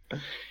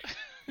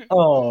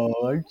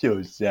 Oh, I'm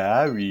so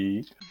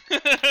sorry.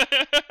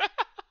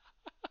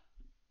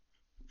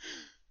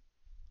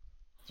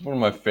 It's one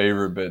of my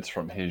favorite bits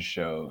from his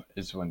show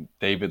is when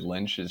David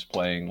Lynch is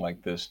playing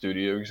like the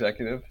studio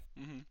executive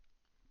Mhm.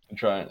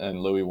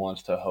 and Louis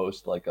wants to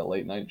host like a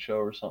late night show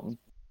or something.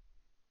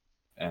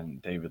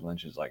 And David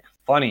Lynch is like,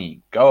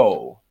 "Funny,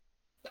 go."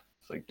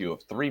 It's like, "You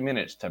have 3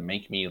 minutes to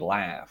make me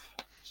laugh."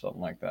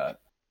 Something like that.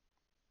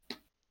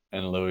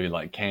 And Louis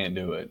like can't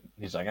do it.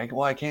 He's like,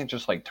 "Well, I can't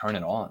just like turn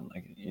it on.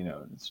 Like,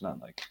 it's not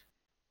like."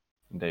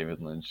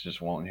 David Lynch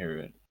just won't hear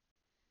it.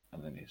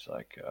 And then he's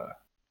like,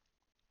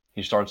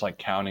 he starts like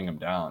counting him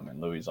down,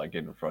 and Louis like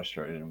getting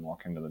frustrated and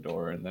walking to the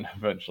door, and then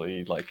eventually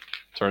he like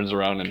turns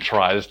around and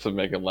tries to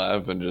make him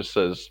laugh and just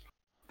says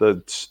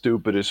the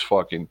stupidest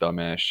fucking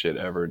dumbass shit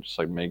ever. Just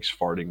like makes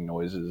farting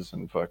noises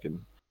and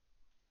fucking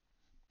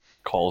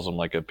calls him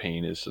like a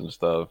penis and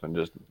stuff, and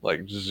just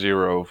like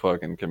zero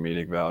fucking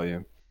comedic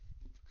value.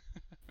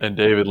 And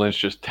David Lynch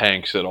just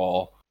tanks it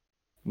all,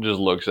 and just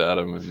looks at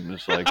him and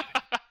just like,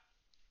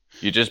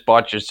 "You just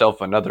bought yourself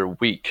another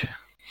week."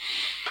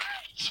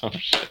 Some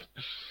shit.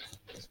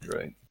 It's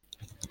great.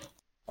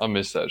 I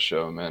miss that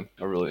show, man.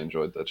 I really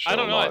enjoyed that show I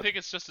don't a know. I lot. think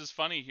it's just as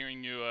funny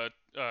hearing you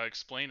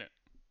explain it.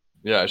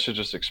 Yeah, I should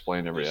just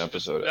explain every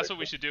episode. That's what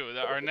we should do.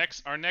 Our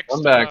next Come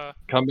back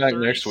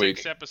next 36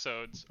 week.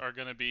 episodes are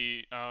gonna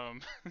be are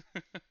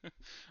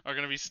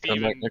gonna be Come back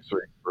Steven next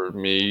week for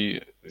me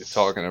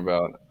talking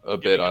about a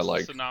bit giving I us the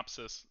like.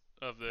 synopsis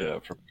of Yeah,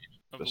 from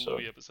the episode.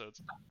 Louis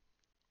episodes.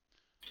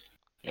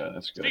 Yeah,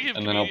 that's good. Speaking of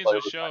And then I'll comedians play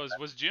with with shows,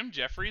 was Jim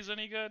Jeffries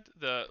any good?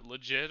 The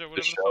Legit or the whatever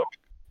the show. fuck?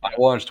 I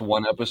watched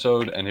one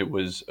episode, and it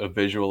was a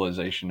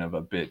visualization of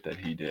a bit that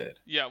he did.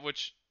 Yeah,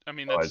 which I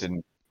mean So I that's didn't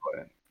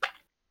enjoy it.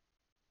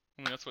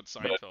 I mean that's what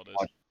But Seinfeld is.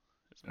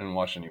 I didn't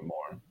watch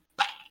anymore.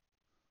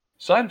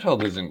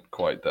 Seinfeld isn't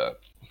quite that.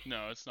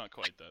 No, it's not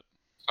quite that.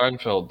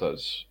 Seinfeld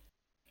does.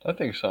 I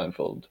think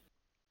Seinfeld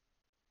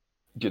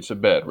gets a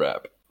bad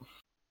rap.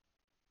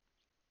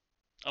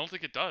 I don't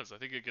think it does. I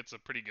think it gets a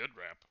pretty good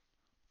rap.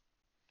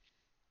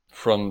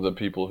 From the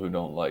people who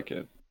don't like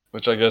it,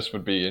 which I guess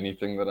would be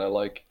anything that I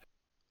like.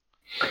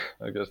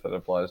 I guess that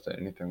applies to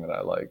anything that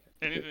I like.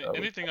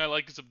 Anything I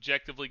like is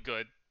objectively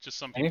good. Just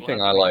some people Anything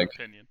have I the wrong like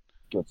opinion.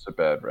 gets a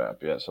bad rap.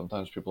 Yeah,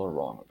 sometimes people are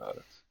wrong about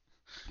it.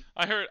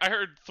 I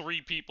heard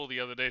 3 people the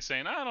other day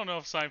saying, I don't know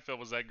if Seinfeld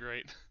was that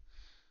great.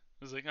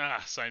 I was like,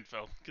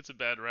 Seinfeld gets a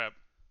bad rap.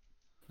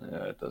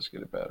 Yeah, it does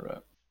get a bad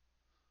rap.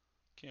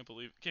 Can't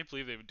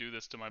believe they would do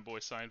this to my boy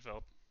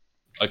Seinfeld.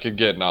 I could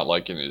get not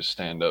liking his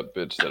stand-up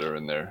bits that are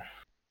in there,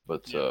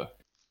 but Yeah.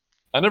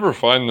 I never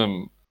find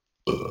them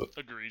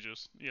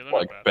Egregious. Yeah, they're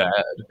like not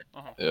bad.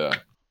 Uh-huh. Yeah,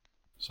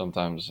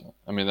 sometimes.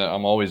 I mean,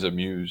 I'm always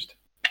amused.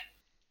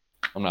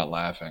 I'm not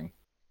laughing.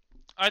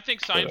 I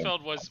think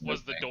Seinfeld was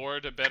the door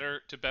to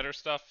better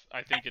stuff.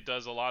 I think it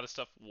does a lot of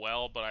stuff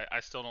well, but I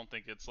still don't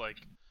think it's like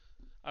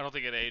I don't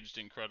think it aged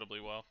incredibly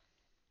well.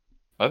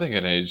 I think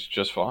it aged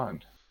just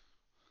fine.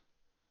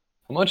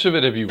 How much of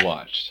it have you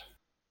watched?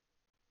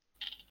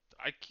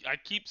 I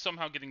keep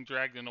somehow getting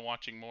dragged into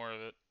watching more of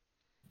it.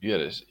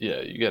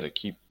 You gotta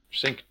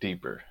sink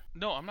deeper.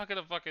 No, I'm not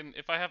gonna fucking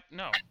if I have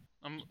no.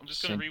 I'm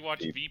just gonna rewatch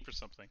deep. Veep or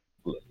something.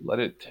 Let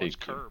it Watch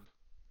take you. Curb.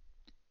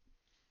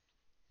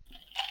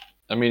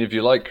 I mean, if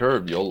you like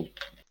Curb, you'll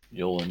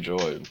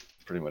enjoy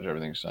pretty much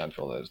everything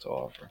Seinfeld has to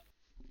offer.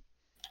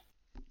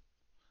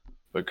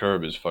 But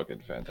Curb is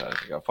fucking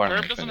fantastic. I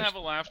finally Curb doesn't finished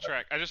have a laugh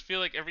track. I just feel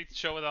like every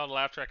show without a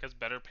laugh track has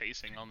better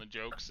pacing on the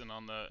jokes and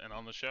on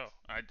the show.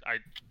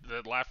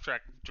 The laugh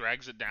track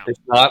drags it down.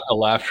 It's not a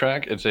laugh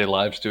track. It's a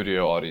live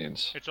studio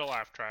audience. It's a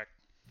laugh track.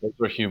 Those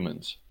are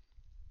humans.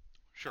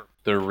 Sure.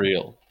 They're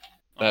real.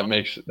 That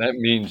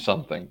means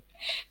something.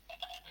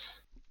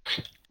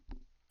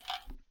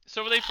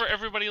 So were they for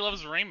Everybody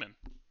Loves Raymond?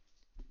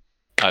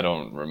 I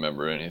don't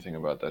remember anything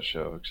about that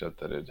show except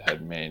that it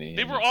had Manny.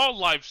 They were all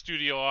live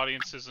studio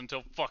audiences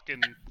until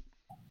fucking,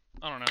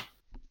 I don't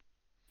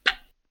know.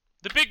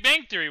 The Big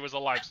Bang Theory was a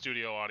live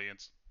studio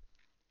audience.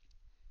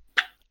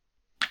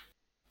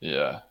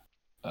 Yeah,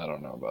 I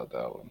don't know about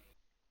that one.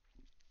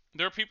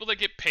 There are people that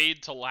get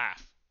paid to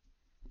laugh.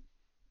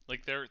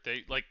 Like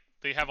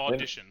they have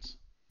auditions.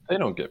 They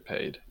don't get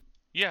paid.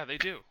 Yeah, they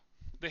do.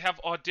 They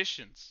have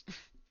auditions.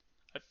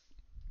 I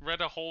read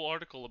a whole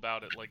article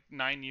about it like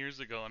 9 years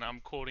ago, and I'm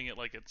quoting it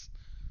like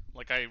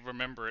I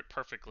remember it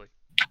perfectly.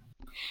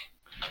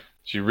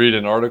 Did you read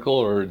an article,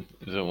 or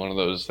is it one of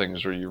those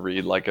things where you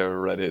read like a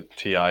Reddit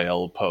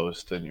TIL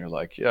post and you're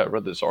like, yeah, I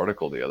read this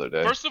article the other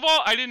day? First of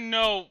all, I didn't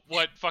know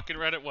what fucking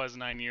Reddit was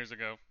 9 years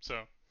ago,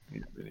 so.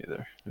 Yeah, me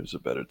neither. It was a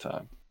better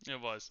time. It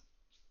was.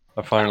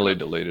 I finally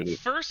deleted it.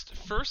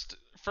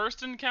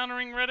 First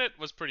encountering Reddit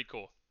was pretty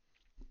cool.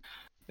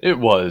 It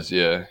was,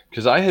 yeah.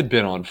 Because I had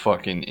been on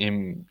fucking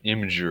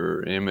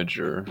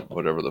Imager,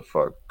 whatever the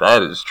fuck.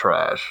 That is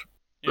trash.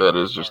 That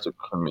is just a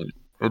community.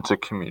 It's a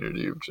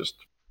community of just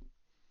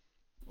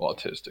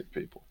autistic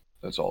people.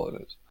 That's all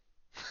it is.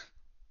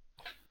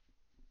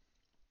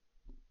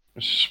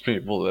 It's just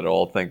people that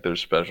all think they're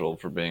special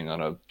for being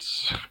on a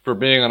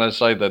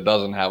site that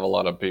doesn't have a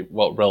lot of people.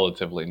 Well,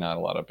 relatively not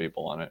a lot of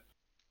people on it.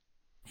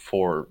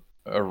 For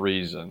a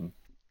reason.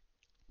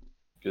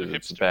 Because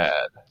it's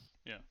bad.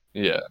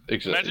 Yeah,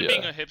 exactly.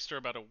 Imagine being a hipster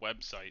about a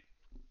website.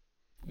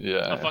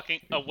 Yeah.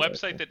 A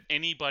website that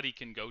anybody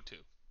can go to.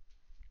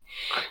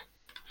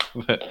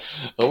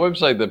 A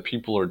website that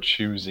people are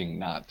choosing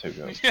not to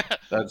go to.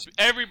 Yeah.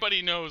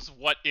 Everybody knows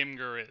what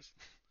Imgur is.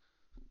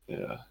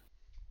 Yeah.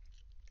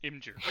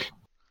 Imgur.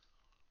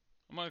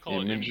 I'm going to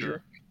call it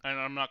Imgur. And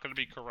I'm not going to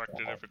be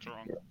corrected if it's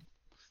wrong.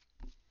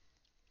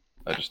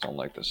 I just don't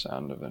like the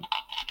sound of it.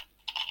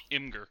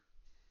 Imgur.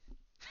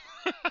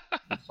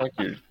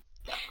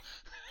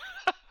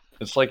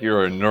 It's like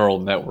you're a neural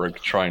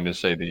network trying to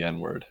say the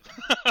N-word.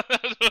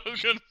 That's what I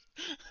was gonna...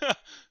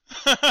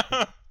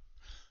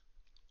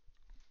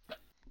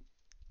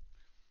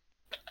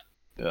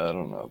 Yeah, I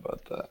don't know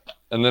about that.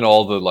 And then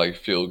all the like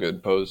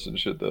feel-good posts and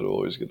shit that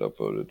always get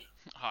upvoted.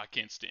 Oh, I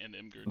can't stand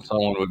Imgur.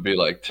 Someone would be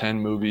like 10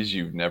 movies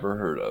you've never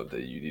heard of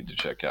that you need to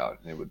check out,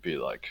 and it would be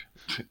like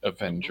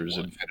Avengers: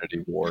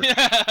 Infinity War.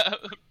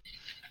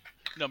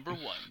 Number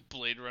 1,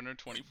 Blade Runner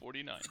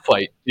 2049.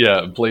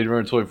 Blade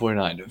Runner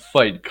 2049.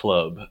 Fight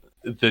Club.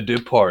 The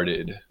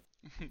Departed.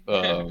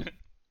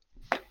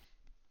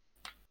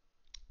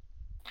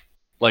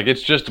 Like,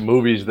 it's just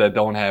movies that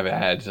don't have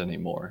ads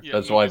anymore. Yeah,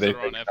 that's why they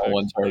think no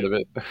one's heard of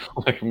it.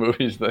 Like,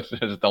 movies that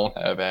just don't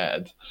have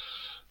ads.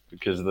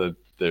 Because the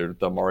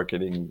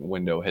marketing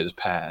window has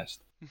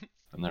passed.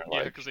 And they're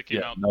like, because it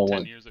came out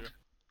 10 years ago.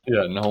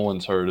 Yeah, no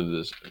one's heard of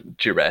this.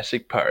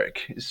 Jurassic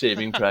Park,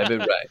 Saving Private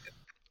Ryan.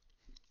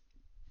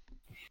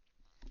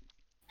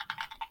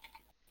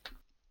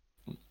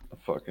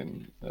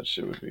 Fucking that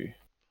shit would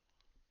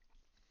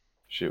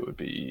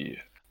be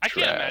I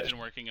can't imagine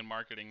working in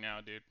marketing now,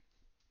 dude.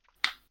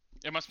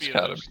 It must be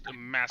a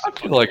massive. I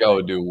feel like I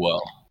would do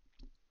well.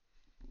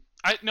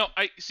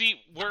 I see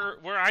where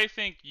I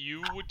think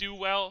you would do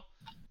well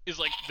is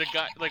like the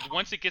guy, like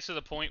once it gets to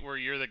the point where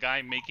you're the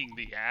guy making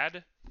the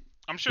ad.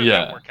 I'm sure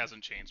that work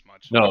hasn't changed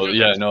much. No,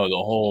 the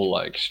whole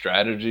like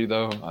strategy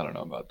though. I don't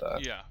know about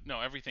that. Yeah, no,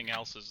 everything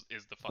else is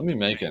the fucking. Let me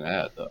make an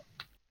ad though.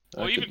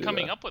 Well, even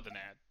coming up with an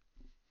ad.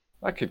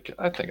 I think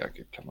I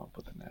could come up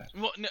with an ad.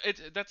 Well, no,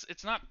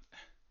 it's not.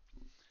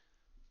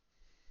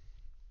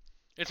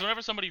 It's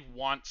whenever somebody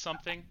wants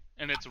something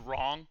and it's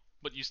wrong,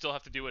 but you still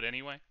have to do it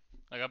anyway.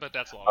 Like I bet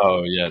that's a lot.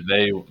 Oh yeah,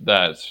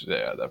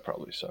 that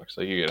probably sucks.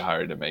 Like you get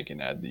hired to make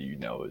an ad that you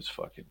know is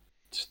fucking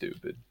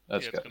stupid.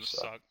 That's gonna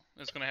suck.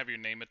 It's gonna have your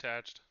name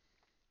attached.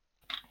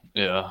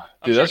 Yeah,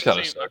 dude, that's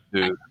gotta suck,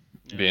 dude.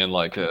 Yeah. Being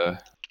like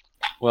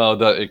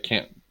it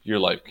can't. Your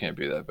life can't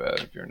be that bad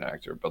if you're an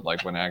actor, but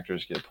like when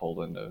actors get pulled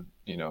into,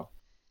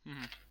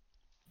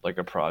 like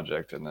a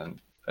project, and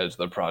then as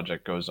the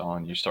project goes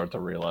on, you start to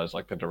realize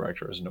like the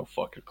director has no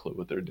fucking clue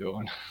what they're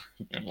doing.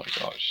 You're like,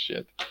 oh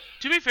shit.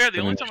 To be fair, the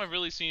only time I've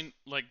really seen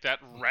like that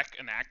wreck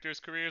an actor's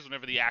career is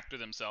whenever the actor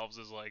themselves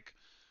is like,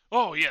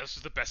 oh yeah, this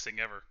is the best thing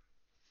ever.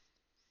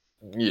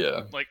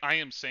 Yeah. Like I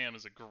Am Sam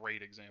is a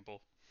great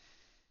example.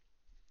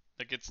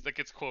 That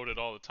gets quoted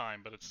all the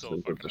time, but it's still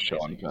a fucking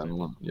Sean Penn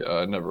one. Yeah,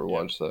 I never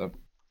watched that.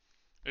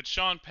 It's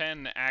Sean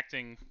Penn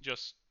acting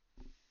just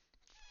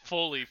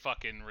fully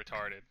fucking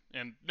retarded,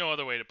 and no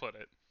other way to put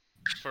it.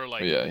 For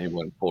like, yeah, he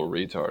went full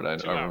retard. I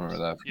remember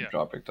that from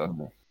Tropic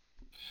Thunder.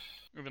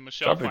 And then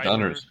Michelle Tropic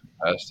Thunder is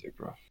fantastic,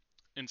 bro.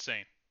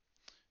 Insane.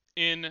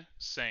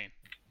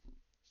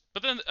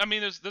 But then, I mean,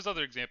 there's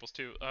other examples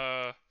too.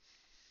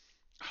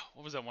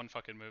 What was that one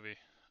fucking movie?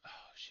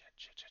 Oh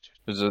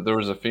shit. There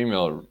was a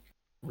female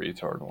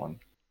retard one.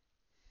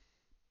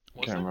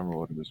 I can't remember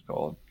what it was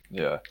called.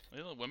 Yeah.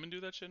 Really, women do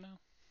that shit now?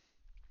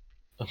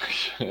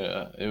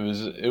 Yeah,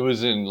 it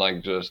was in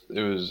like just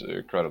it was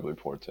incredibly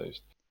poor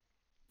taste.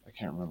 I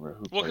can't remember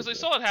who Well, because played they the.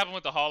 saw it happen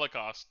with the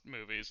Holocaust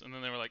movies, and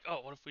then they were like,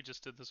 oh, what if we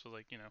just did this with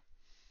like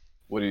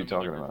What are you another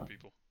talking group of about?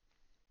 people?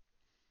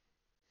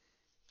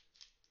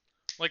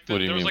 Like What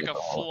do you there was mean like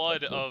with a the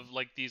flood Holocaust? of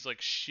like these like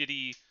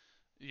shitty,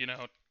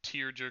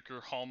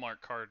 tearjerker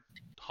Hallmark card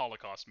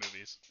Holocaust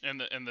movies, and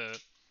the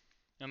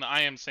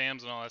I Am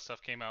Sams and all that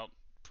stuff came out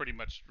pretty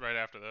much right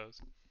after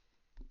those.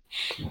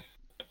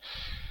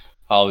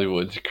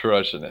 Hollywood's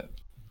crushing it,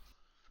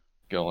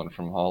 going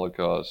from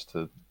Holocaust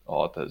to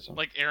autism.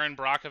 Like Aaron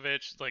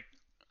Brockovich, like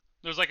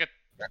there's like a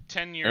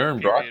 10-year Aaron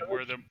period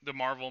where Brockovich. the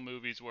Marvel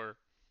movies were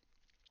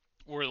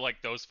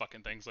like those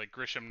fucking things, like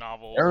Grisham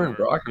novels Aaron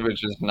or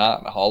Brockovich is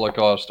not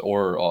Holocaust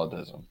or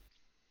autism.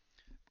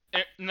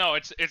 no,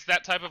 it's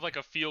that type of like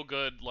a feel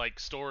good like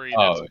story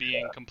that's Oh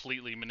being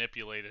completely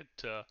manipulated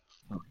to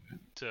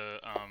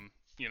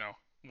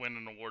win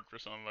an award for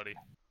somebody.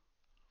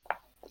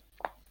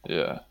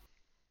 yeah,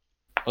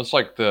 it's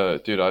like the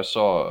dude I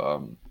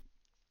saw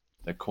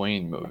the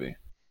Queen movie.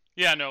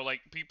 Yeah, no,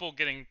 like people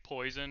getting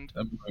poisoned.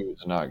 That movie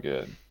was not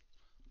good.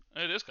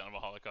 It is kind of a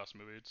Holocaust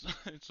movie.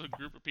 It's a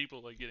group of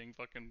people like getting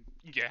fucking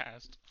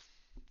gassed.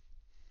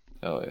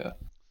 Hell yeah.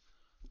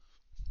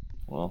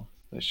 Well,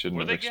 they shouldn't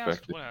Were have they gassed?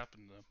 expected. What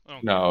happened to them? I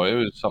don't care. No, it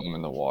was something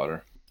in the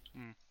water.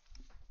 Hmm.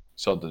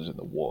 Something's in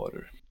the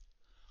water.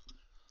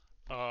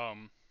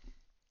 Um,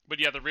 but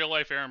yeah, the real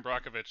life Aaron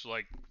Brockovich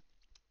like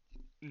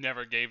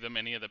never gave them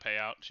any of the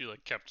payout. She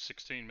like kept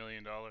 $16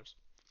 million.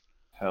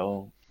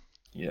 Hell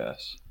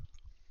yes.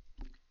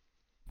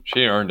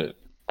 She earned it.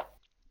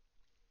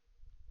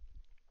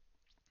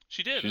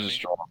 She did. She's I a mean,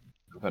 strong,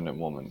 independent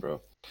woman,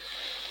 bro.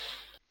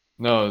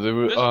 No, they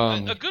were.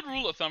 there's a good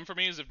rule of thumb for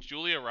me is if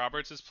Julia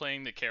Roberts is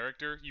playing the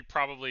character, you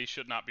probably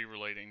should not be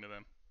relating to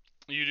them.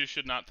 You just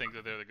should not think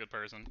that they're the good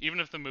person, even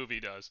if the movie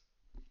does.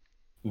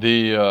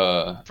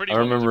 I Pretty Woman's a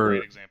remember.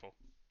 great example.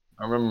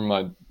 I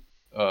remember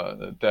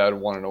my dad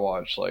wanted to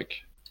watch like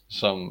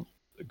some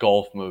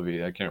golf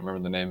movie. I can't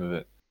remember the name of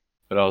it,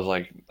 but I was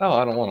like, no,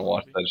 I don't want to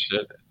Golf watch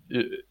movie.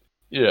 that shit.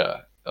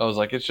 Yeah, I was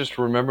like, it's just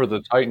Remember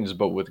the Titans,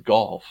 but with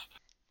golf.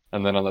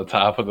 And then on the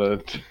top of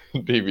the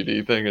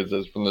DVD thing, it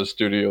says from the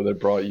studio that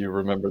brought you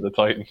Remember the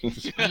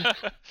Titans.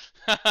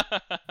 That's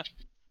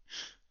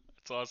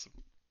awesome.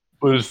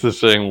 But it's the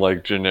same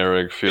like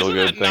generic feel Isn't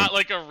good that thing. not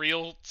like a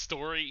real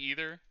story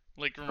either?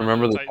 Like Remember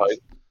Remember the the Titans?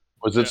 Titans?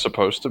 Was it Yeah.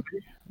 supposed to be?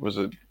 Was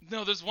it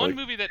No, there's one like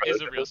movie that is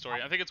a real credited?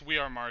 story. I think it's We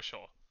Are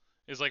Marshall.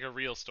 Is like a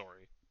real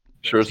story.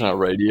 Sure, That it's not team.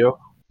 radio.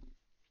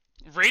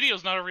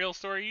 Radio's not a real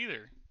story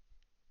either.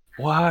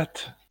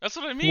 What? That's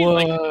what I mean.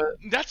 Like What?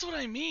 that's what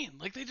I mean.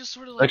 Like they just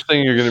sort of like Next thing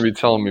pull you're this gonna be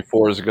telling me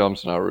Forrest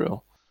Gump's not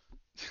real.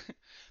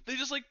 they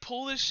just like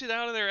pull this shit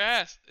out of their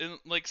ass and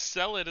like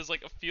sell it as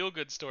like a feel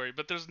good story,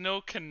 but there's no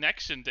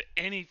connection to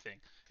anything.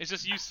 It's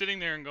just you sitting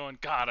there and going,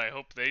 God, I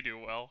hope they do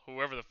well,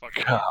 whoever the fuck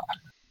they God. are.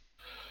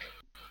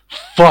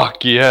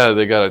 Fuck yeah,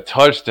 they got a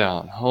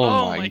touchdown. Oh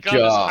Oh my my God,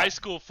 this high god.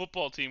 school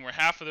football team where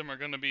half of them are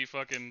gonna be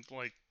fucking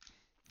like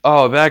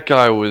Oh, that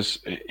guy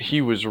he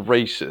was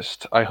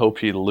racist. I hope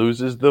he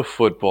loses the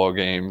football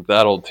game.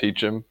 That'll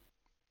teach him.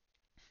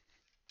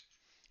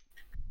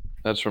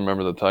 That's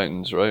Remember the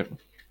Titans, right?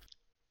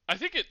 I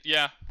think it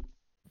yeah.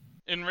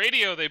 In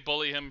radio they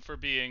bully him for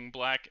being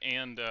black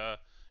and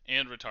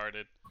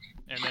retarded.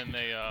 And then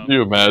they Can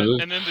you imagine?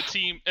 and then the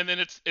team and then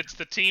it's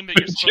the team that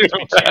you're Could you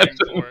supposed to be cheering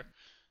imagine?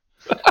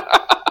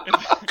 for. And,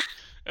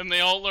 and they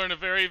all learn a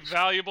very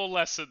valuable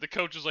lesson. The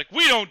coach is like,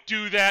 "We don't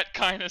do that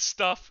kind of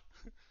stuff.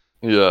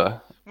 Yeah.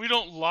 We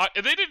don't lie."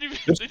 And they didn't even.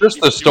 It's They didn't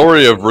just the even do story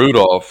anything. of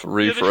Rudolph Yeah,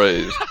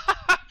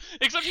 rephrased.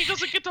 except he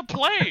doesn't get to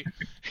play.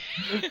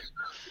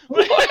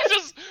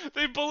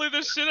 They bully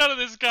the shit out of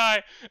this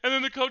guy, and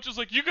then the coach is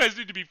like, "You guys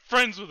need to be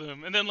friends with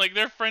him." And then like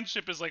their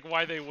friendship is like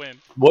why they win.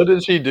 What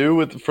does he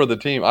do for the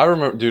team? I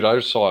remember, dude. I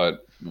saw it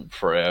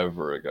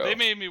forever ago. They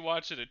made me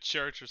watch it at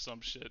church or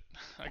some shit.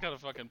 I gotta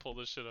fucking pull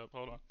this shit up.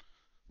 Hold on.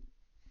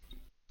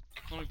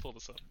 Let me pull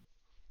this up.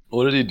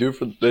 What did he do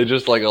for? They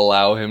just like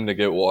allow him to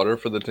get water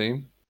for the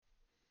team,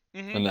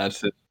 Mm-hmm. and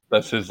that's it.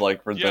 That's his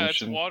like Yeah,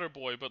 it's redemption.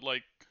 Waterboy, but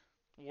like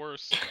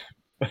worse.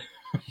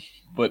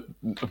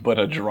 But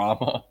a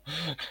drama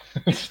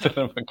instead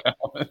of a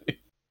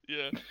comedy.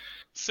 Yeah.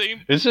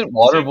 Same. Isn't Same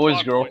Waterboy's plot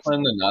points.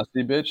 girlfriend the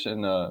Nazi bitch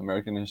in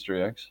American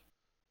History X?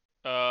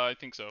 I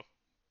think so.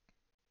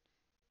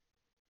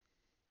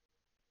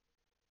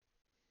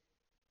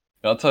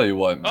 I'll tell you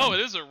what, man. Oh, it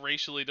is a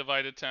racially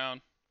divided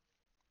town.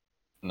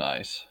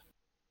 Nice.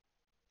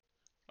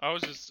 I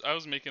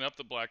was making up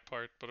the black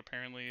part, but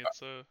apparently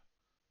it's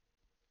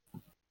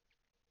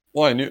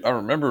Well, I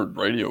remember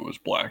radio was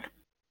black.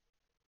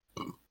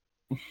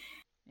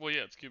 well,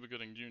 yeah, it's Cuba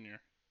Gooding Jr.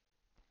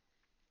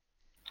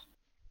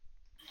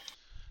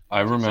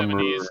 I remember.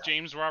 1970s,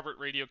 James Robert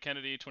Radio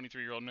Kennedy,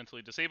 23-year-old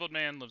mentally disabled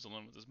man, lives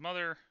alone with his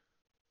mother.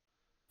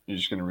 You're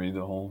just gonna read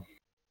the whole.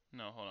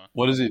 No, hold on.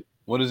 What does he?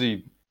 What does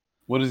he?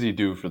 What does he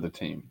do for the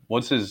team?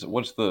 What's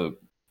the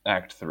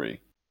Act 3?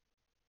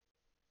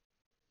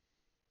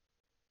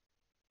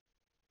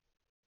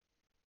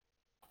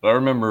 But I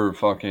remember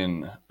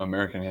fucking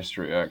American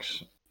History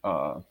X.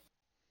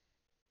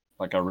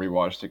 Like I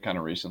rewatched it kind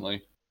of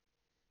recently,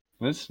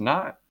 and it's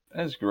not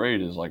as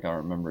great as like I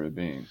remember it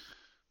being.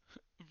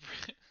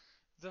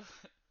 the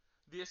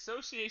the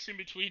association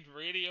between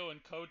Radio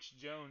and Coach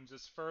Jones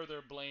is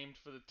further blamed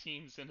for the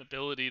team's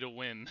inability to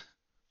win.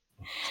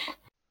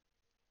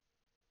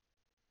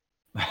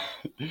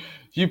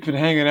 You've been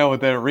hanging out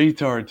with that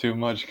retard too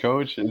much,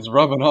 Coach. It's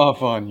rubbing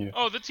off on you.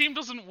 Oh, the team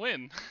doesn't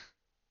win.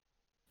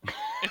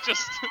 It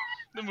just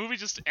the movie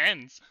just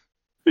ends.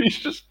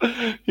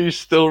 He's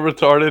still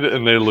retarded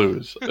and they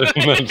lose.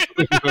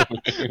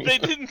 They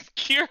didn't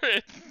cure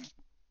it.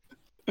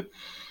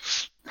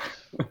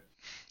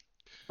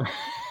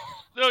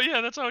 No,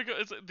 yeah, that's how it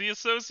goes. The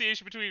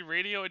association between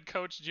Radio and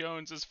Coach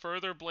Jones is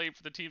further blamed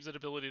for the team's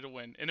inability to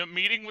win. In a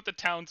meeting with the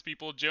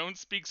townspeople, Jones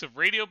speaks of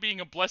Radio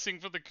being a blessing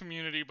for the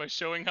community by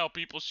showing how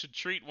people should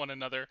treat one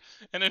another,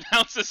 and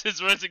announces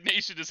his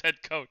resignation as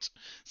head coach,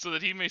 so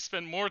that he may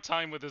spend more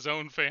time with his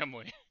own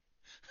family.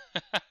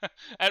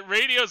 At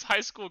Radio's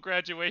high school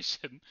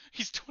graduation,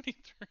 he's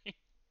 23.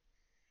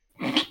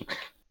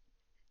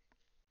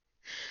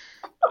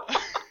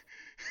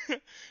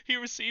 He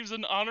receives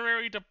an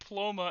honorary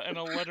diploma and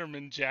a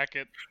Letterman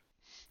jacket.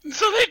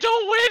 So they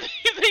don't win.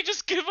 They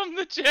just give him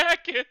the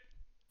jacket.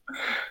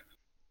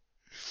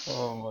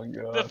 Oh my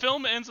god. The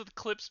film ends with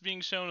clips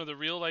being shown of the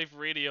real-life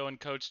Radio and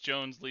Coach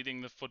Jones leading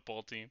the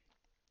football team.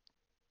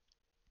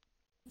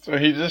 So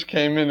he just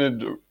came in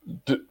and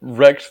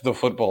wrecked the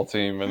football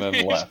team and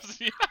then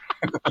left.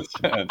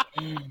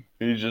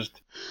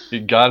 He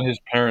got his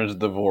parents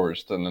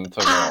divorced and then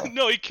took off.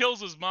 No, he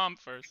kills his mom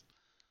first.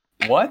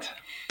 What?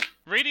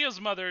 Radio's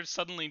mother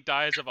suddenly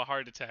dies of a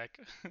heart attack,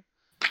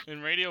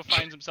 and Radio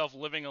finds himself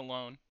living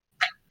alone.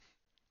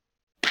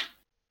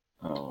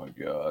 Oh my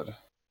god.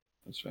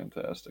 That's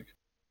fantastic.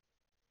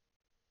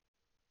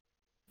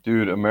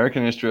 Dude,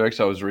 American History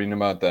X, I was reading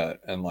about that,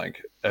 and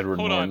like Edward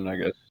Norton, I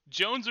guess.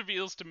 Jones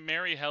reveals to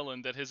Mary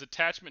Helen that his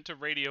attachment to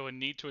Radio and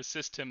need to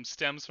assist him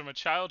stems from a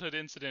childhood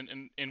incident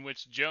in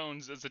which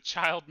Jones, as a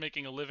child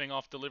making a living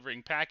off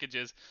delivering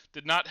packages,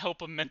 did not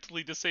help a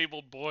mentally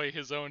disabled boy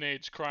his own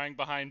age crying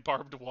behind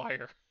barbed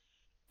wire.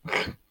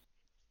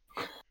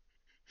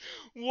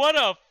 What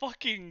a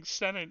fucking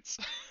sentence.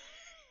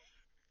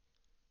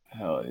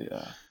 Hell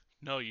yeah.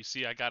 No, you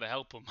see, I gotta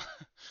help him.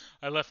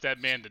 I left that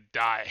man to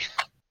die.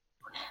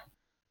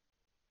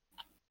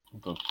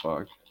 What the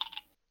fuck?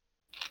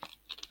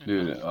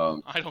 Dude,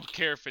 I don't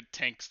care if it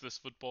tanks this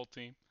football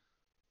team.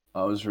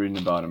 I was reading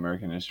about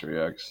American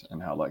History X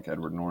and how like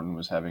Edward Norton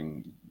was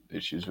having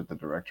issues with the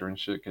director and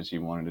shit because he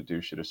wanted to do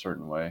shit a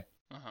certain way.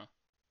 Uh-huh.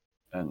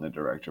 And the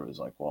director was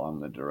like, well, I'm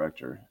the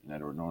director. And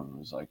Edward Norton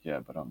was like, yeah,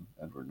 but I'm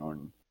Edward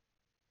Norton.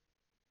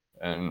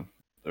 And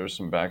there's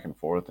some back and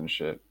forth and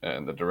shit.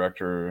 And the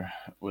director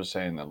was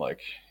saying that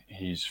like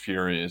he's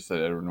furious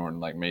that Edward Norton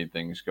like made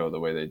things go the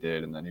way they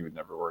did and then he would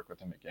never work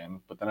with him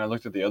again. But then I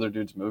looked at the other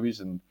dude's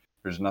movies and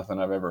there's nothing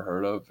I've ever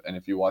heard of. And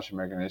if you watch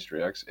American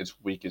History X, its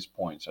weakest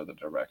points are the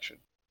direction.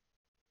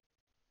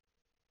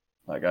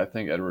 Like I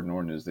think Edward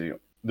Norton is the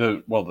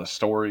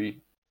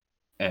story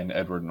and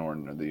Edward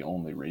Norton are the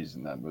only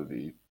reason that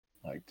movie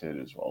like did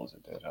as well as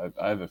it did.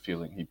 I have a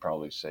feeling he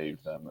probably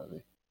saved that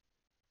movie.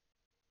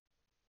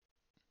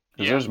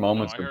 Because there's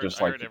moments of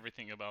just like I heard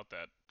everything about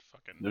that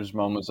fucking. There's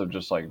moments of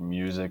just like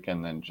music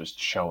and then just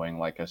showing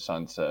like a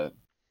sunset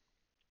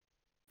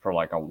for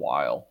like a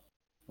while,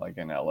 like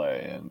in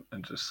LA,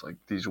 and just like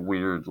these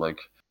weird like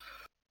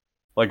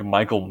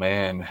Michael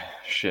Mann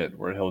shit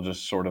where he'll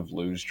just sort of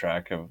lose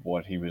track of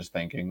what he was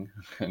thinking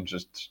and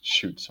just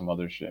shoot some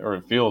other shit, or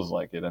it feels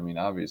like it. I mean,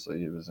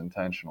 obviously it was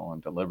intentional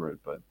and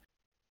deliberate, but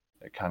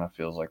it kind of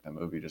feels like the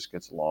movie just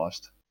gets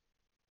lost.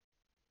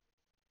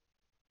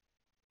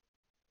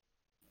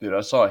 Dude,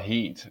 I saw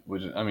Heat,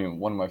 which I mean,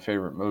 one of my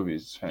favorite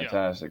movies. It's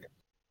fantastic,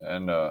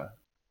 and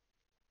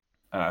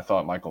I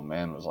thought Michael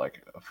Mann was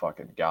like a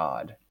fucking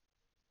god.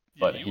 Yeah,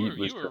 but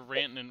you were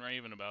ranting and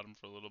raving about him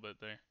for a little bit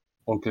there.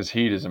 Well, because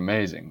Heat is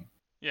amazing.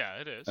 Yeah,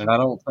 it is. And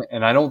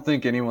I don't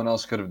think anyone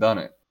else could have done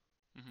it.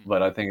 Mm-hmm.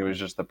 But I think it was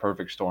just the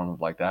perfect storm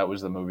of like that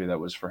was the movie that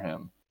was for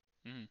him.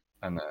 Mm-hmm.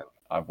 And then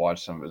I've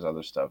watched some of his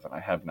other stuff, and I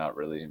have not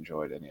really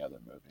enjoyed any other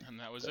movie. And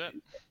that was it.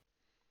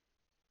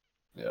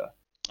 Yeah.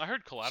 I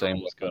heard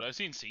Collateral was good. I've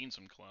seen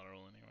some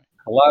Collateral anyway.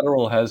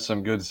 Collateral has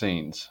some good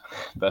scenes.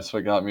 That's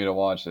what got me to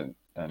watch it,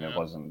 and it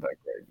wasn't that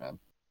great, man.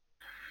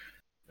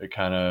 It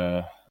kind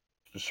of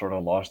just sort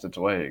of lost its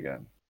way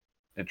again.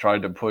 It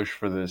tried to push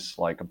for this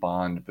like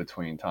bond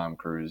between Tom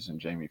Cruise and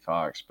Jamie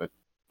Foxx, but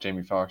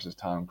Jamie Foxx is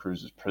Tom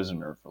Cruise's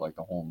prisoner for like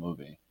the whole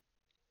movie,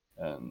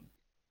 and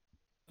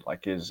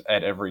like is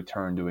at every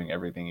turn doing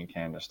everything he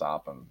can to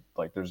stop him.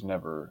 Like there's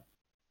no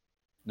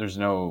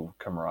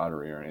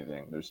camaraderie or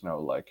anything. There's no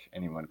like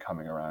anyone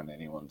coming around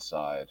anyone's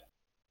side.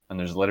 And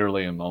there's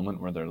literally a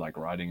moment where they're like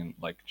riding in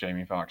like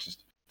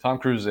Tom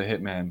Cruise is a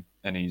hitman,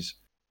 and he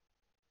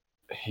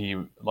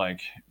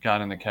like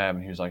got in the cab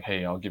and he was like,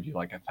 hey, I'll give you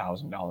like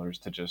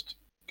 $1,000 to just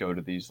go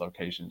to these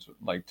locations,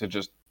 like to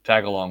just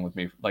tag along with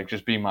me, like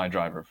just be my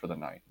driver for the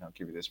night, and I'll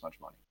give you this much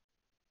money.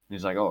 And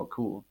he's like, oh,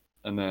 cool.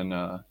 And then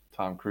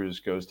Tom Cruise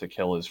goes to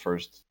kill his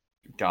first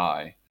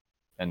guy,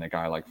 and the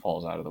guy like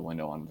falls out of the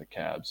window onto the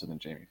cab. So then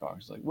Jamie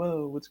Foxx is like,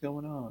 whoa, what's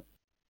going on?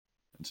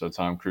 And so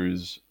Tom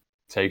Cruise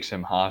takes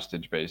him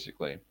hostage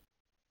basically,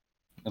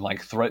 and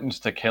like threatens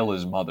to kill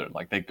his mother.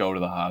 Like they go to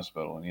the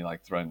hospital, and he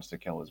like threatens to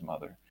kill his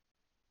mother.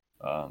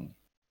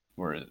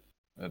 Where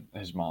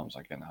his mom's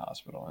like in the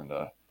hospital, and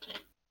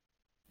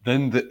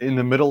then in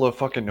the middle of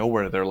fucking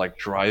nowhere, they're like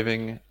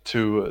driving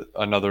to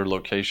another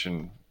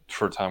location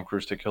for Tom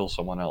Cruise to kill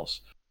someone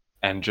else,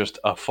 and just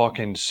a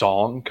fucking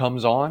song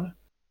comes on,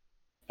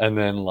 and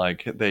then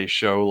like they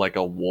show like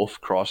a wolf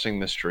crossing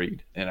the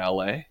street in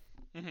LA,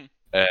 Mm-hmm.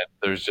 and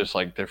there's just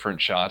like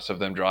different shots of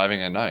them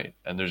driving at night,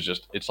 and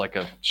it's like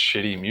a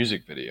shitty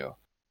music video,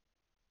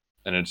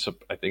 and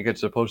I think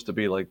it's supposed to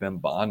be like them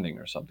bonding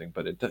or something,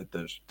 but it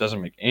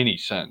doesn't make any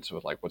sense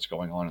with like what's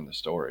going on in the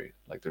story.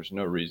 Like there's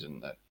no reason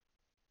that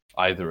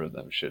either of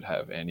them should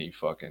have any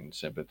fucking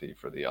sympathy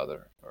for the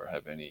other or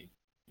have any,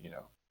 you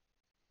know,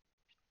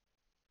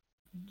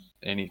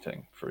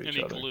 anything for each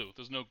other. Glue.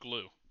 There's no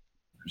glue.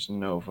 There's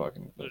no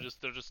fucking glue.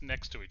 They're just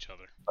next to each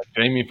other. Like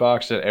Jamie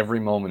Foxx at every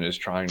moment is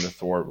trying to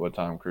thwart what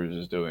Tom Cruise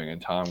is doing,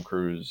 and Tom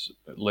Cruise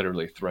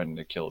literally threatened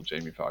to kill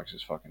Jamie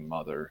Foxx's fucking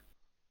mother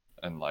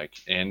and like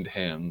end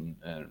him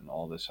and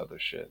all this other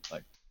shit.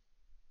 Like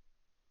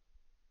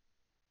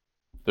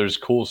there's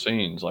cool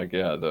scenes, like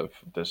yeah,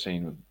 the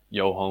scene with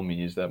Yo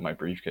homie, is that my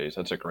briefcase?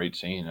 That's a great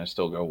scene. I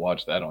still go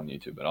watch that on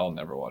YouTube, but I'll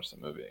never watch the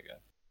movie again.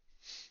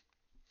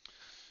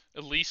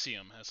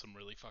 Elysium has some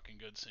really fucking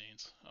good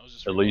scenes. I was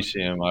just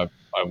Elysium, I've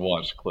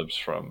watched clips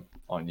from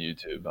on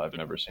YouTube. I've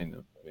never seen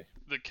the movie.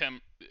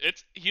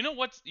 It's you know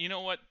what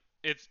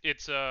it's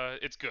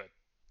good.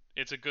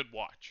 It's a good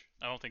watch.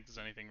 I don't think there's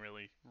anything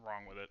really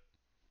wrong with it.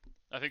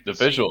 I think the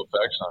visual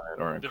effects on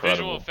it are incredible. The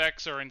visual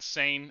effects are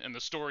insane, and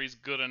the story's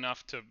good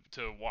enough to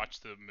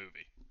watch the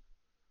movie.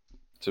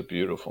 It's a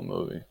beautiful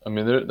movie. I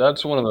mean,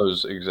 that's one of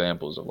those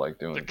examples of like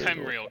doing the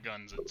chem rail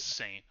gun's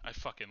insane. I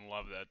fucking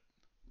love that.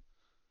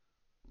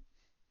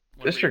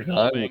 District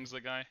 9. Bangs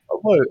the guy. I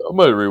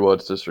might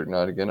rewatch District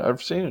 9 again.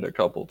 I've seen it a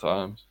couple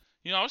times.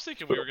 You know, I was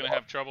thinking we were gonna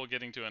have trouble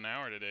getting to an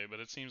hour today, but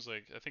it seems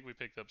like I think we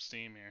picked up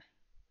steam here.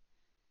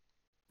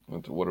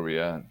 What are we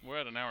at? We're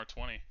at an hour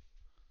 20.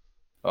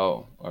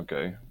 Oh,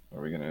 okay.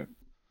 Are we gonna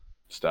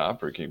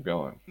stop or keep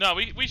going? No,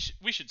 we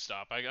should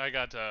stop. I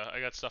got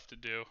stuff to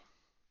do.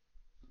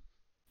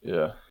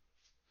 Yeah.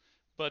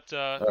 But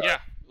yeah,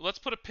 let's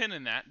put a pin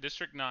in that.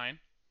 District 9,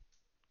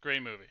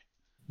 great movie.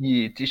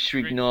 Yeah,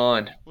 District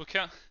 9. We'll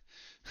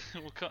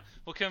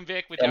come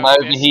back with. I'm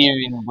over here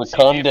in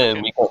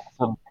Wakanda. We got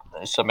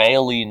some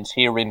aliens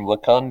here in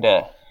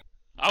Wakanda.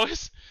 I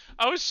was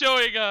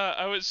showing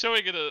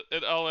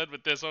it. I'll end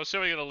with this. I was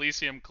showing an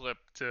Elysium clip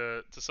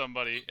to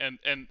somebody,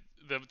 and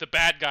the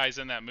bad guys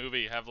in that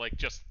movie have like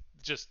just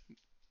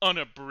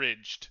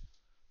unabridged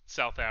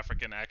South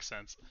African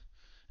accents,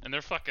 and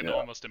they're fucking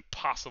almost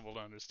impossible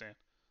to understand.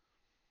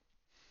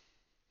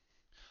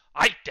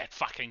 I ate that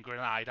fucking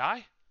grenade,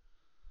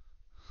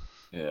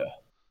 Yeah.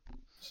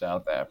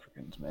 South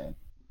Africans, man.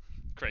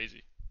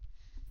 Crazy.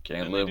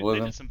 Can't live with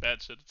them. They did some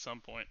bad shit at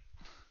some point.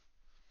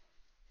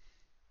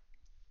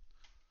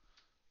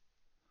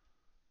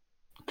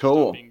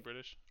 Cool. Stop being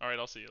British. All right,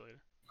 I'll see you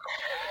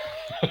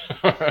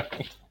later.